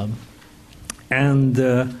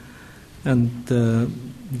 And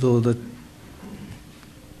though the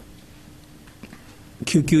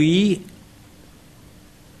QQE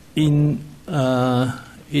in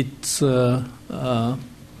its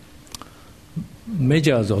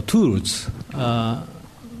measures or tools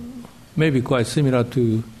may be quite similar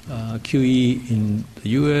to QE in the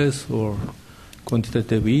US or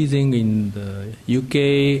quantitative easing in the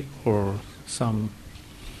UK or some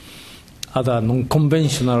other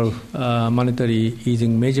non-conventional monetary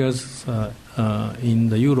easing measures in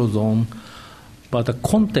the Eurozone, but the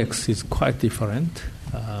context is quite different.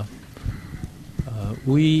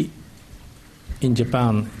 We in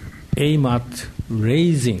Japan aim at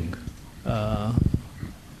raising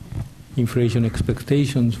inflation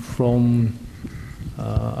expectations from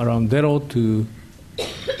around 0 to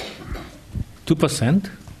 2%,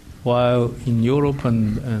 while in Europe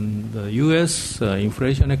and the US,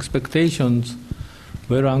 inflation expectations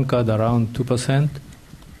were anchored around 2%,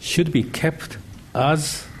 should be kept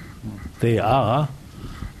as they are,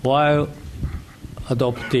 while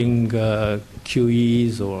adopting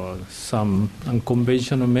QEs or some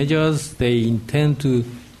unconventional measures. They intend to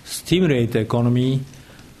stimulate the economy,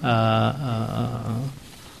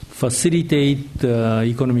 facilitate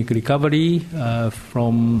economic recovery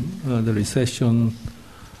from the recession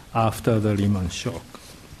after the Lehman shock.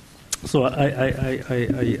 So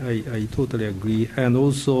I totally agree. And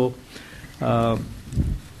also,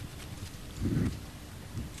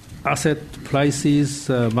 asset prices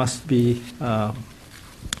must be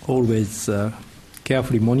always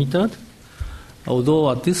carefully monitored. Although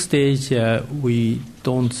at this stage we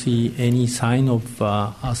don't see any sign of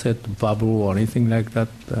asset bubble or anything like that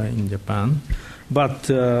in Japan, but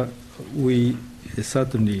we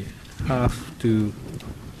certainly have to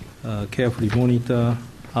carefully monitor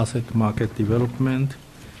asset market development.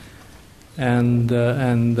 And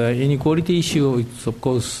the inequality issue, it's of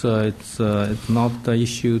course it's not the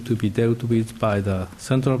issue to be dealt with by the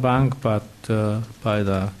central bank, but by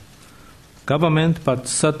the government. But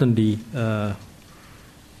certainly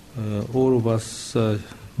all of us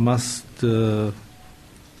must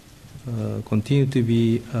continue to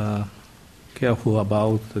be careful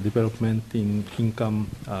about the development in income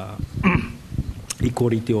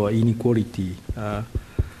equality or inequality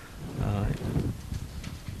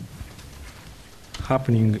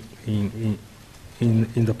happening in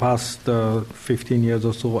the past 15 years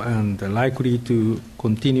or so, and likely to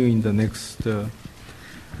continue in the next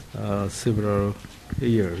several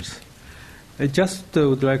years. I just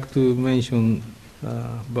would like to mention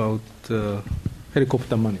about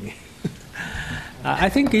helicopter money. I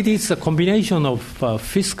think it is a combination of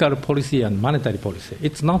fiscal policy and monetary policy.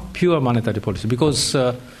 It's not pure monetary policy, because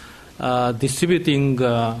distributing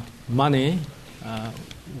money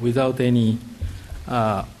without any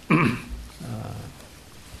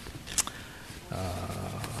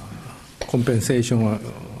compensation or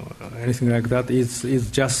anything like that. It's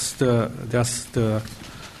just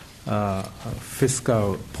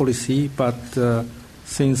fiscal policy, but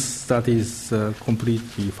since that is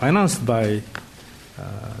completely financed by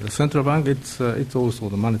the central bank, it's also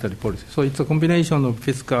the monetary policy. So it's a combination of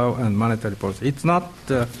fiscal and monetary policy. It's not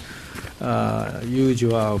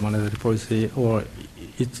usual monetary policy, or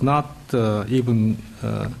it's not even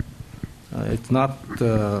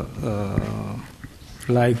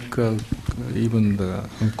like even the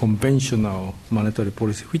conventional monetary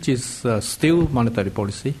policy, which is still monetary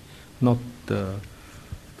policy, not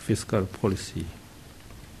fiscal policy.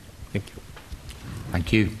 Thank you.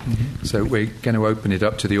 Thank you. Mm-hmm. So we're going to open it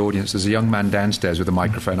up to the audience. There's a young man downstairs with a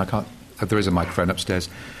microphone. There is a microphone upstairs.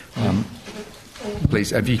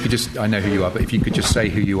 Please, if you could just, I know who you are, but if you could just say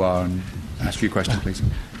who you are and ask your question, please.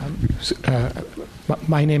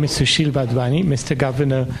 My name is Sushil Badwani. Mr.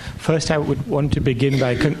 Governor, first I would want to begin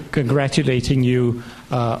by congratulating you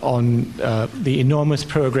on the enormous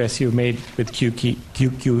progress you've made with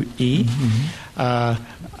QQE.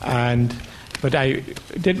 Mm-hmm. But I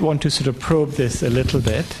did want to sort of probe this a little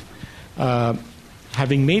bit.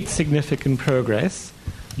 Having made significant progress,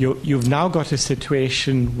 you've now got a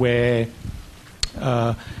situation where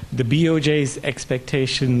the BOJ's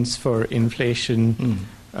expectations for inflation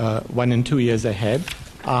 1 and 2 years ahead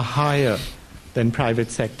are higher than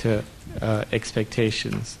private sector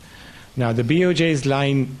expectations. Now, the BOJ's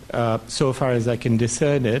line, so far as I can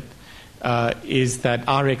discern it, is that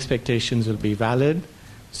our expectations will be valid.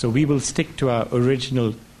 So we will stick to our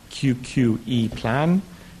original QQE plan,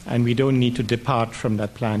 and we don't need to depart from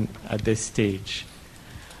that plan at this stage.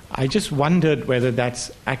 I just wondered whether that's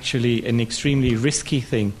actually an extremely risky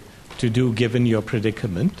thing to do given your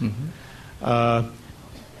predicament. Mm-hmm.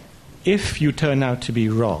 If you turn out to be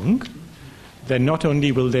wrong, then not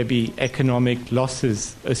only will there be economic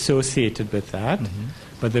losses associated with that, mm-hmm.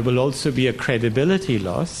 but there will also be a credibility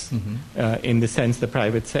loss mm-hmm. In the sense the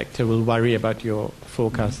private sector will worry about your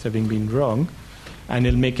forecast mm-hmm. having been wrong, and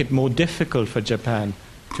it'll make it more difficult for Japan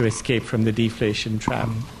to escape from the deflation trap.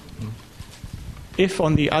 Mm-hmm. If,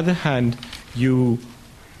 on the other hand, you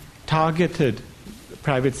targeted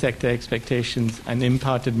private sector expectations and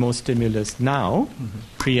imparted more stimulus now, mm-hmm.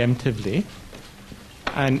 preemptively,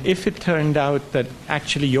 and if it turned out that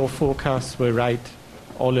actually your forecasts were right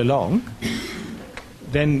all along,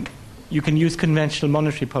 then you can use conventional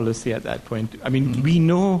monetary policy at that point. I mean, mm-hmm. we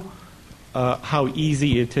know how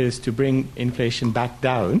easy it is to bring inflation back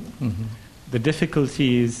down. Mm-hmm. The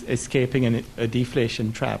difficulty is escaping a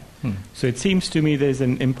deflation trap. Mm-hmm. So it seems to me there's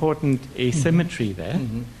an important asymmetry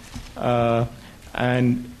mm-hmm. there.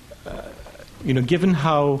 Mm-hmm. Given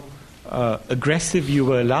how aggressive you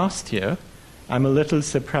were last year, I'm a little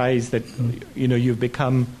surprised that you've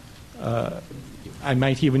become, I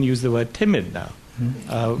might even use the word timid now,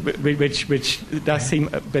 which does seem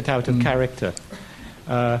a bit out of character.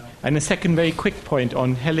 And a second very quick point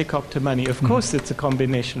on helicopter money. Of course, it's a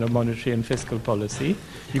combination of monetary and fiscal policy.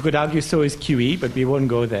 You could argue so is QE, but we won't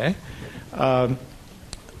go there.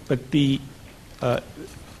 But the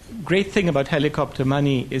great thing about helicopter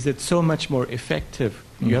money is it's so much more effective.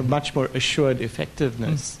 Mm-hmm. You have much more assured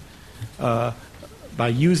effectiveness by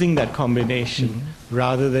using that combination mm-hmm.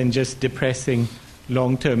 rather than just depressing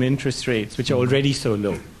long-term interest rates, which are already so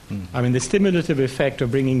low. Mm-hmm. I mean, the stimulative effect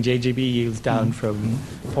of bringing JGB yields down from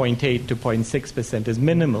 0.8 to 0.6% is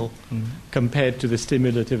minimal compared to the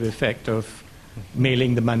stimulative effect of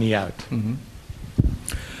mailing the money out. Mm-hmm.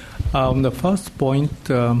 The first point,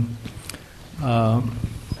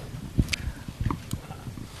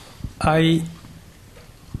 I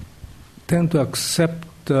tend to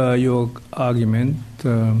accept your argument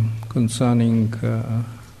concerning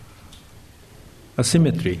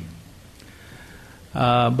asymmetry.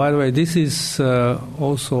 By the way, this is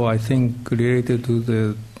also, I think, related to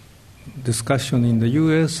the discussion in the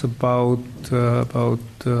U.S. about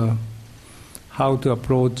how to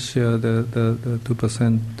approach the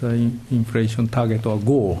 2% inflation target or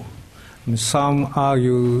goal. And some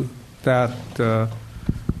argue that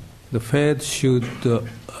the Fed should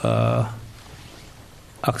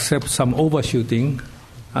accept some overshooting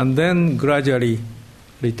and then gradually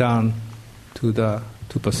return to the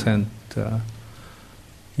 2%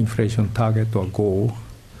 inflation target or goal.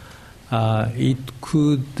 It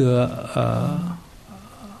could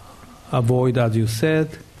avoid, as you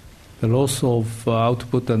said, the loss of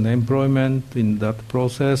output and employment in that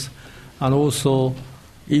process, and also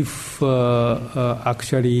if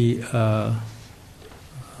actually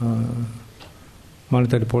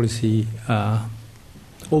monetary policy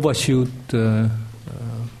overshoot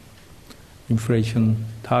inflation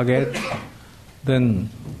target, then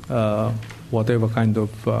whatever kind of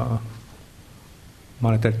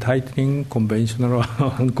monetary tightening, conventional or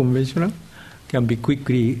unconventional, can be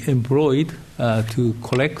quickly employed to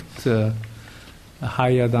collect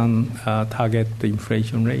higher than target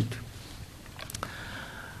inflation rate.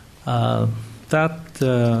 That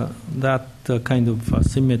kind of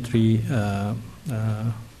asymmetry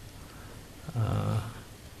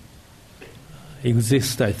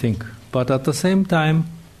exists, I think. But at the same time,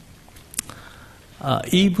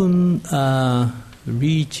 even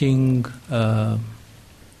reaching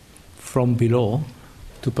from below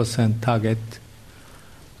 2% target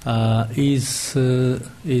is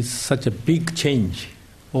such a big change,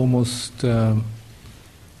 almost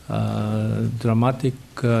dramatic,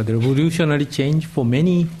 revolutionary change for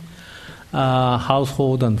many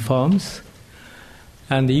households and firms.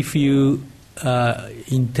 And if you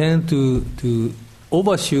intend to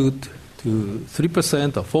overshoot to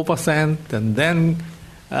 3% or 4% and then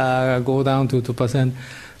go down to 2%,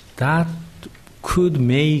 that could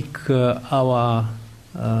make our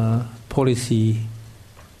policy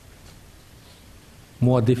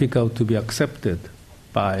more difficult to be accepted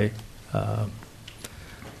by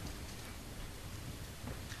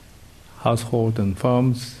households and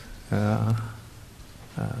firms.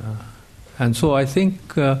 And so I think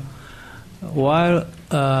while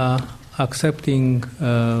accepting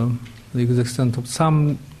the existence of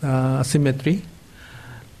some asymmetry,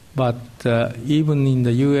 but even in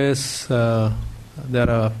the US, there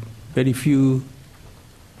are very few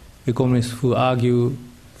economists who argue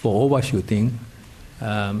for overshooting.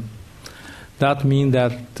 That means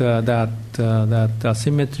that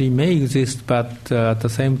asymmetry may exist, but at the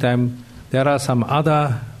same time, there are some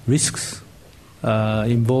other risks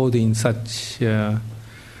involved in such a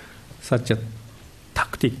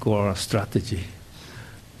tactic or strategy.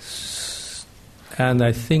 And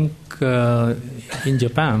I think in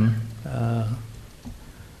Japan,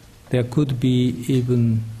 there could be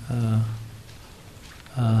even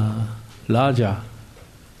larger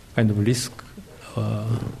kind of risk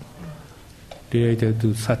related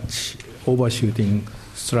to such overshooting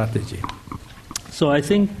strategy. So I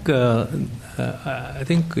think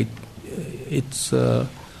it's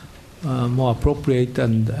more appropriate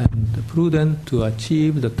and prudent to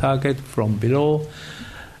achieve the target from below.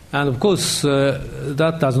 And of course,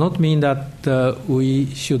 that does not mean that we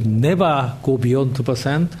should never go beyond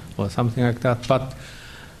 2% or something like that, but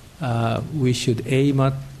we should aim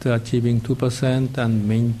at achieving 2% and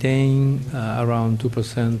maintain around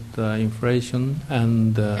 2% inflation,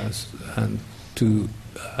 and to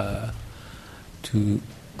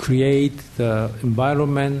create the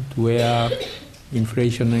environment where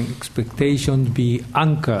inflation expectations be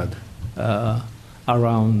anchored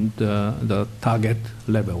around the target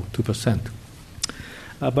level, 2%.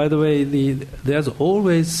 By the way, there's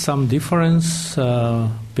always some difference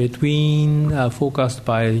between focused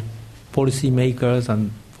by policymakers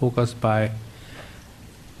and focused by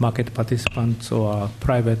market participants or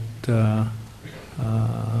private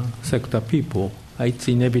sector people. It's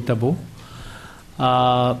inevitable.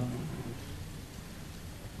 Of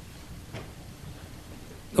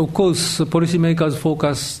course, policymakers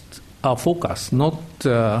are focused, not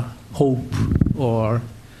hope or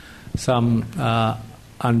some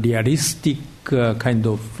unrealistic kind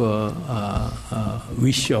of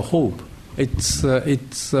wish or hope. It's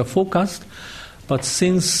focused, but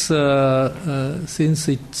since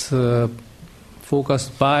it's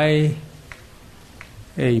focused by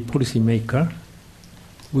a policymaker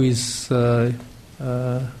with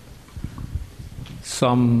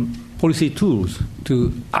some policy tools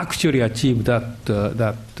to actually achieve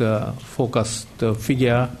that focused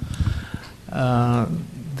figure,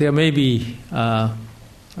 there may be,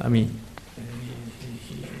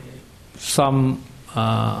 some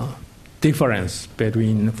difference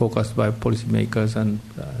between focused by policymakers and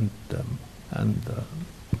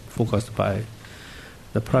focused by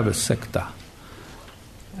the private sector.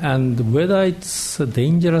 And whether it's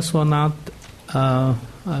dangerous or not,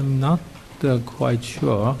 I'm not quite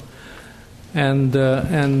sure. And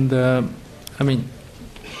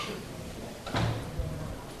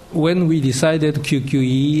when we decided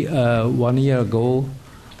QQE 1 year ago,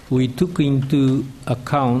 we took into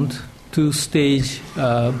account two-stage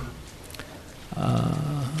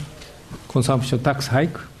consumption tax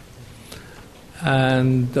hike,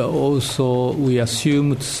 and also we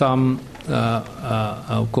assumed some,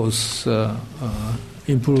 of course,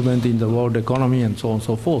 improvement in the world economy and so on and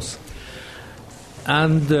so forth.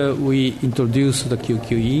 And we introduced the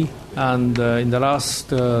QQE, and in the last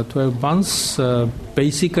 12 months,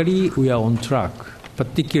 basically we are on track,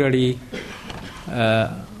 particularly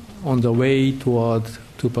on the way toward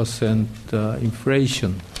 2%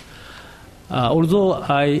 inflation. Although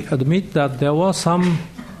I admit that there was some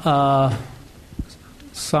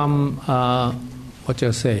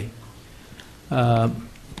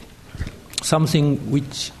something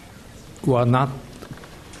which were not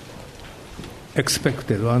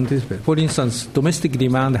expected or anticipated. For instance, domestic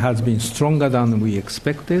demand has been stronger than we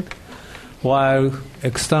expected, while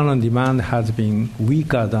external demand has been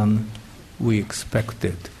weaker than we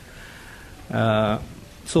expected.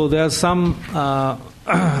 So there's some.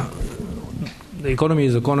 The economy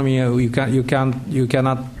is economy. You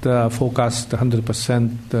cannot forecast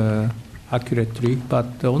 100% accurately,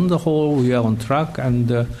 but on the whole, we are on track,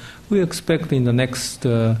 and we expect in the next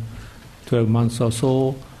 12 months or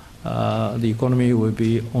so, the economy will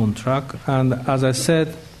be on track. And as I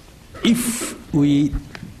said, if we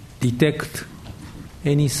detect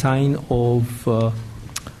any sign of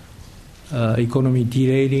economy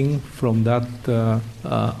derailing from that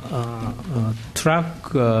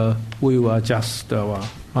track, we will adjust our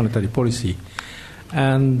monetary policy.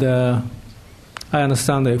 And I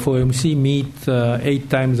understand the FOMC meet 8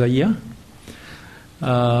 times a year.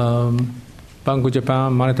 Bank of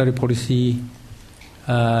Japan Monetary Policy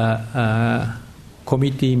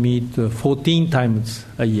Committee meet 14 times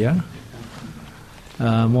a year,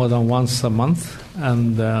 more than once a month.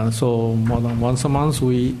 And so more than once a month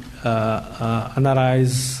we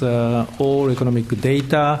analyze all economic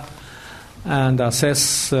data and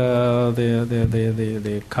assess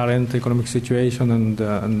the current economic situation and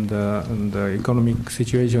the economic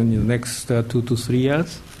situation in the next 2 to 3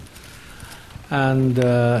 years. And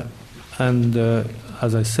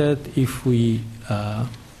as I said, if we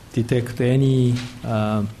detect any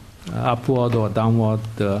upward or downward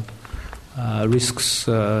risks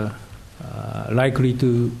likely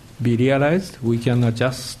to be realized, we can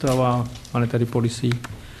adjust our monetary policy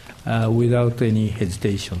without any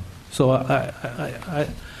hesitation. So I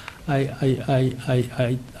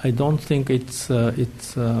don't think it's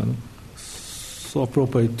so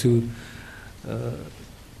appropriate to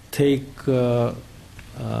take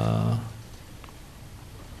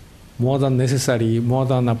more than necessary, more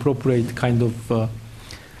than appropriate kind of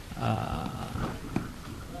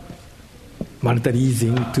monetary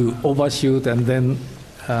easing to overshoot and then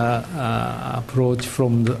approach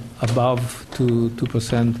from the above to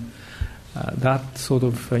 2%. That sort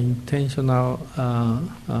of intentional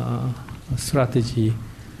strategy,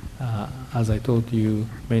 as I told you,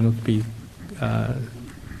 may not be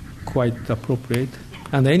quite appropriate.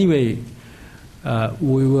 And anyway,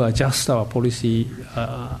 we will adjust our policy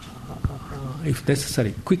if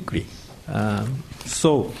necessary quickly.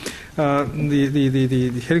 So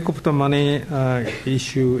the helicopter money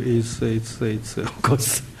issue is it's of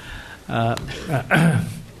course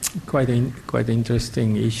quite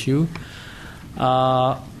interesting issue.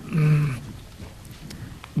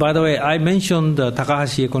 By the way, I mentioned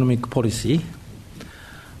Takahashi economic policy.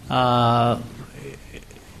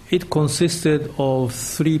 It consisted of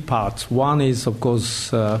 3 parts. One is, of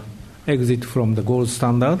course, exit from the gold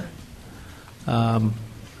standard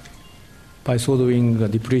by so doing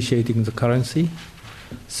depreciating the currency.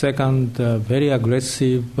 Second, very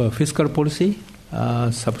aggressive fiscal policy,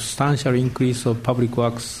 substantial increase of public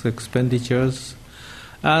works expenditures.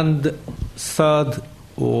 And third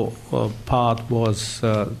part was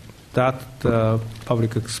that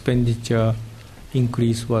public expenditure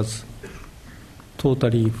increase was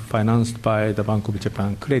totally financed by the Bank of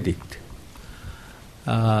Japan credit.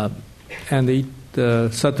 And it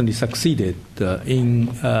certainly succeeded in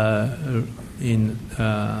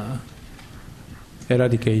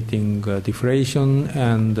eradicating deflation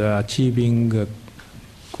and achieving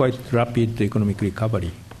quite rapid economic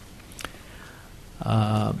recovery.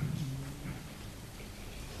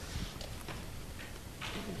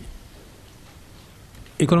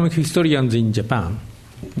 Economic historians in Japan,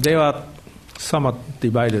 they are somewhat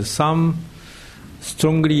divided. Some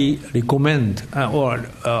strongly recommend or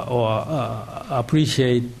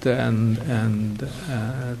appreciate and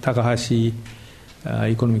Takahashi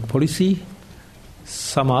economic policy.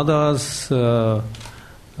 Some others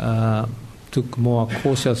took more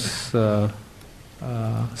cautious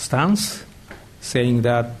stance, saying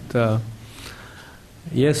that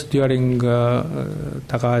yes, during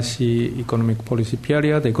Takahashi economic policy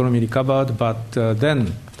period, the economy recovered, but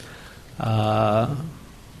then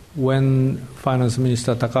when Finance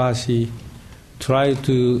Minister Takahashi tried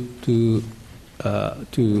to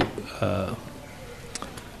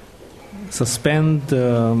suspend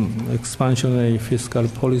expansionary fiscal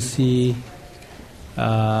policy,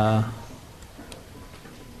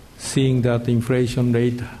 seeing that the inflation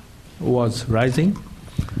rate was rising,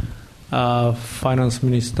 finance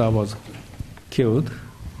minister was killed,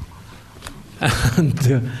 and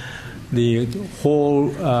the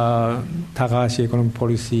whole Takahashi economic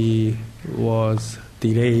policy was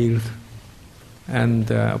derailed.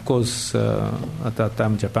 And of course, at that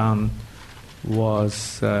time, Japan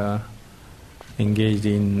was engaged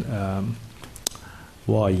in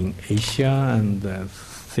war in Asia, and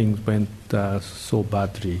things went so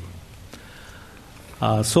badly.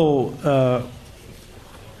 So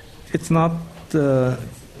it's not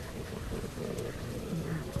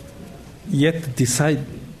yet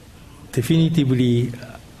definitively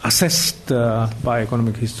assessed by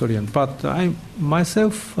economic historians. But I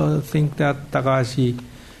myself think that Takahashi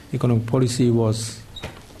economic policy was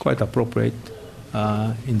quite appropriate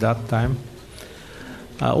in that time.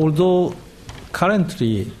 Although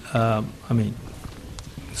currently,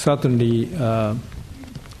 certainly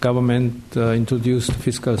government introduced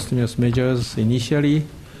fiscal stimulus measures initially,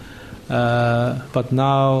 but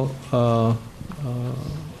now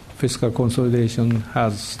fiscal consolidation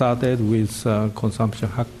has started with consumption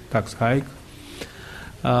tax hike.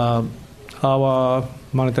 Our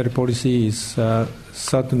monetary policy is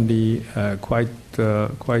certainly quite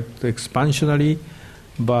expansionary,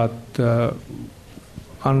 but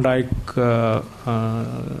unlike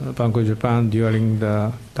Bank of Japan during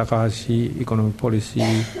the Takahashi economic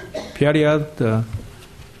policy period,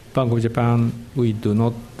 Bank of Japan, we do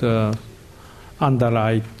not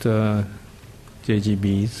underwrite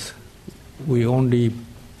JGBs. We only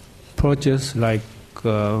purchase, like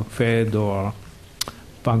Fed or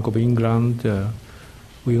Bank of England,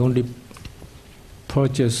 we only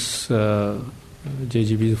purchase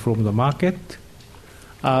JGBs from the market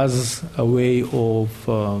as a way of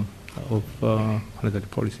monetary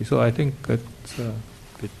policy. So I think it's a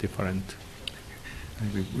bit different.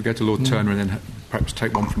 We go to Lord Turner and then perhaps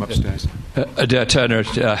take one from upstairs. Adair Turner,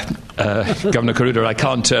 Governor Kuroda, I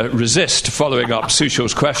can't resist following up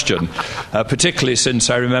Sushil's question, particularly since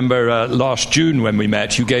I remember last June when we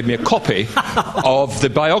met, you gave me a copy of the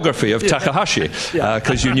biography of Takahashi,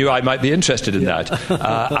 because you knew I might be interested in that.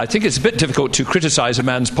 I think it's a bit difficult to criticize a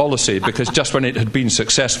man's policy, because just when it had been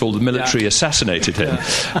successful, the military assassinated him.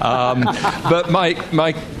 But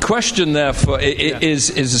my question, therefore, is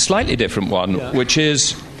a slightly different one, which is,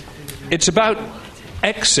 it's about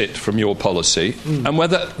exit from your policy and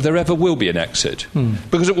whether there ever will be an exit.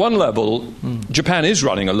 Because at one level, Japan is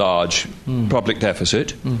running a large public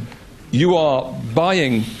deficit. You are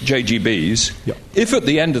buying JGBs. If at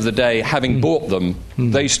the end of the day, having bought them,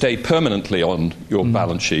 they stay permanently on your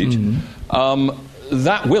balance sheet,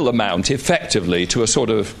 that will amount effectively to a sort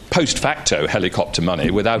of post facto helicopter money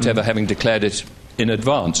without ever having declared it in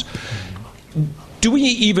advance. Do we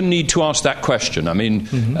even need to ask that question? I mean,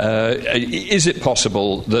 is it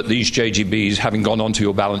possible that these JGBs, having gone onto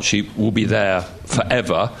your balance sheet, will be there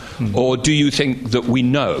forever? Or do you think that we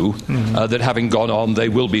know that having gone on, they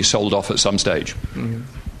will be sold off at some stage?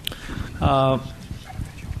 As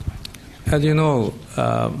you know,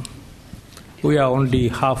 we are only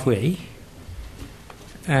halfway.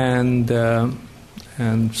 And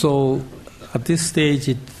so at this stage,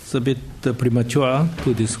 it's a bit premature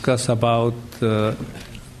to discuss about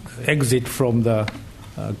exit from the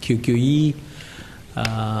QQE,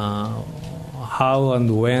 how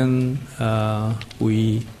and when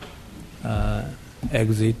we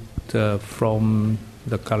exit from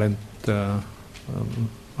the current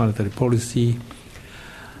monetary policy.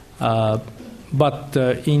 But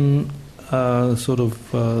in sort of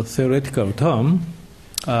theoretical term,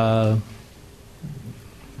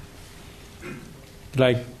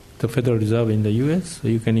 like the Federal Reserve in the U.S., so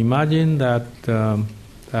you can imagine that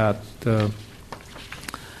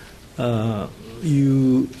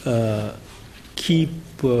you keep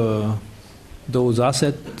those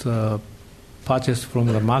assets purchased from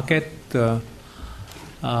the market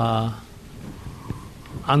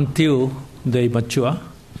until they mature.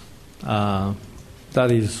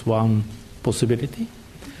 That is one possibility.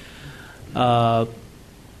 Our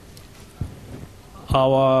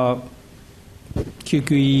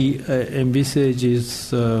QQE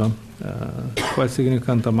envisages quite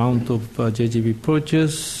significant amount of JGB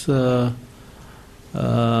purchase,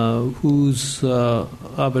 whose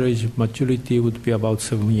average maturity would be about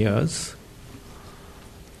 7 years.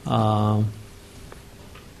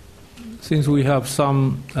 Since we have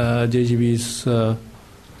some JGBs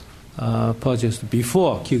purchased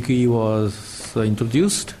before QQE was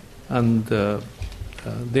introduced, and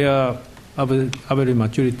their average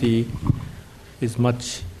maturity is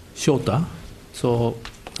much shorter, so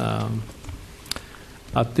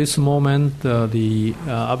At this moment, the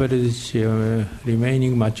average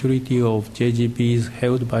remaining maturity of JGBs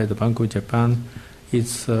held by the Bank of Japan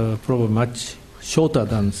is probably much shorter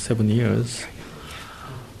than 7 years.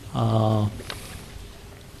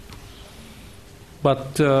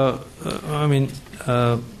 But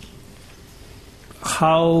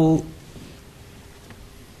how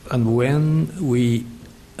and when we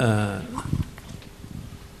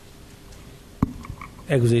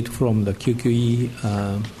exit from the QQE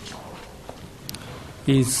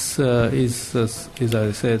is, as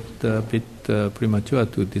I said, a bit premature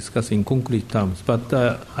to discuss in concrete terms. But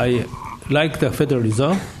I like the Federal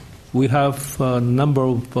Reserve. We have a number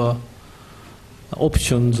of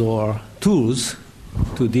options or tools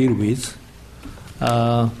to deal with,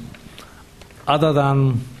 other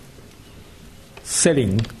than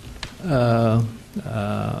selling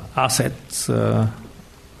assets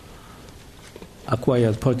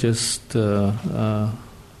acquired, purchased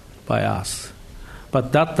by us.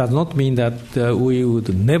 But that does not mean that we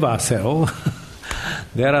would never sell.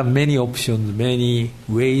 There are many options, many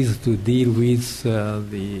ways to deal with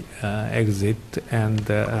the exit,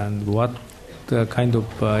 and what kind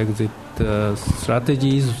of exit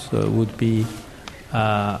strategies would be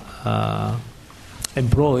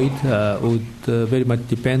employed would very much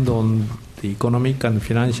depend on the economic and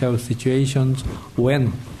financial situations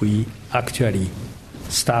when we actually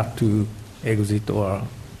start to exit or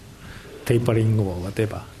tapering or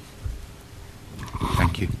whatever.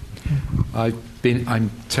 Thank you. I'm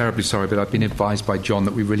terribly sorry, but I've been advised by John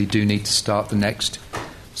that we really do need to start the next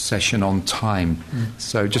session on time.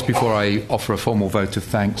 So just before I offer a formal vote of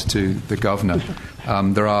thanks to the Governor,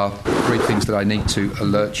 there are 3 things that I need to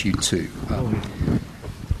alert you to.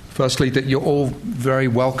 Firstly, that you're all very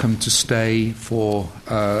welcome to stay for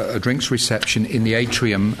a drinks reception in the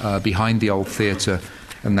atrium behind the old theatre,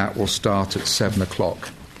 and that will start at 7 o'clock.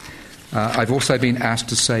 I've also been asked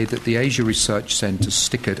to say that the Asia Research Centre,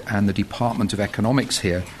 Stickard, and the Department of Economics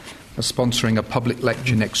here are sponsoring a public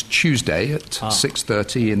lecture next Tuesday at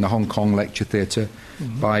 6:30 in the Hong Kong Lecture Theatre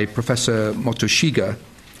by Professor Motoshiga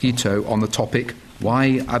Ito on the topic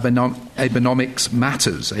Why Abenomics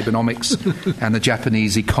Matters, Abenomics and the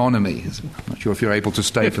Japanese Economy. I'm not sure if you're able to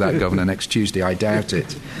stay for that, Governor, next Tuesday. I doubt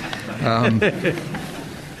it.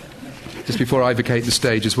 Just before I vacate the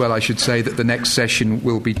stage as well, I should say that the next session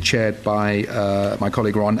will be chaired by my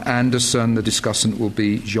colleague Ron Anderson. The discussant will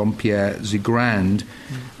be Jean-Pierre Zigrand.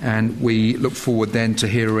 And we look forward then to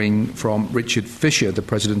hearing from Richard Fisher, the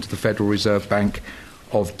President of the Federal Reserve Bank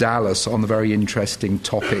of Dallas, on the very interesting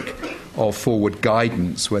topic of forward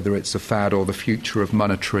guidance, whether it's a fad or the future of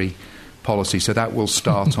monetary policy. So that will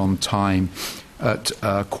start on time at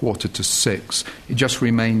 5:45. It just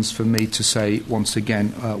remains for me to say once again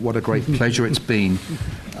what a great pleasure it's been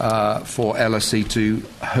for LSE to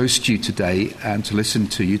host you today and to listen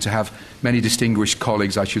to you, to have many distinguished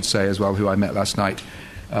colleagues, I should say, as well, who I met last night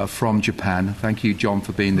from Japan. Thank you, John,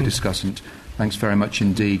 for being the discussant. Thanks very much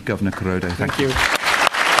indeed, Governor Kuroda. Thank you.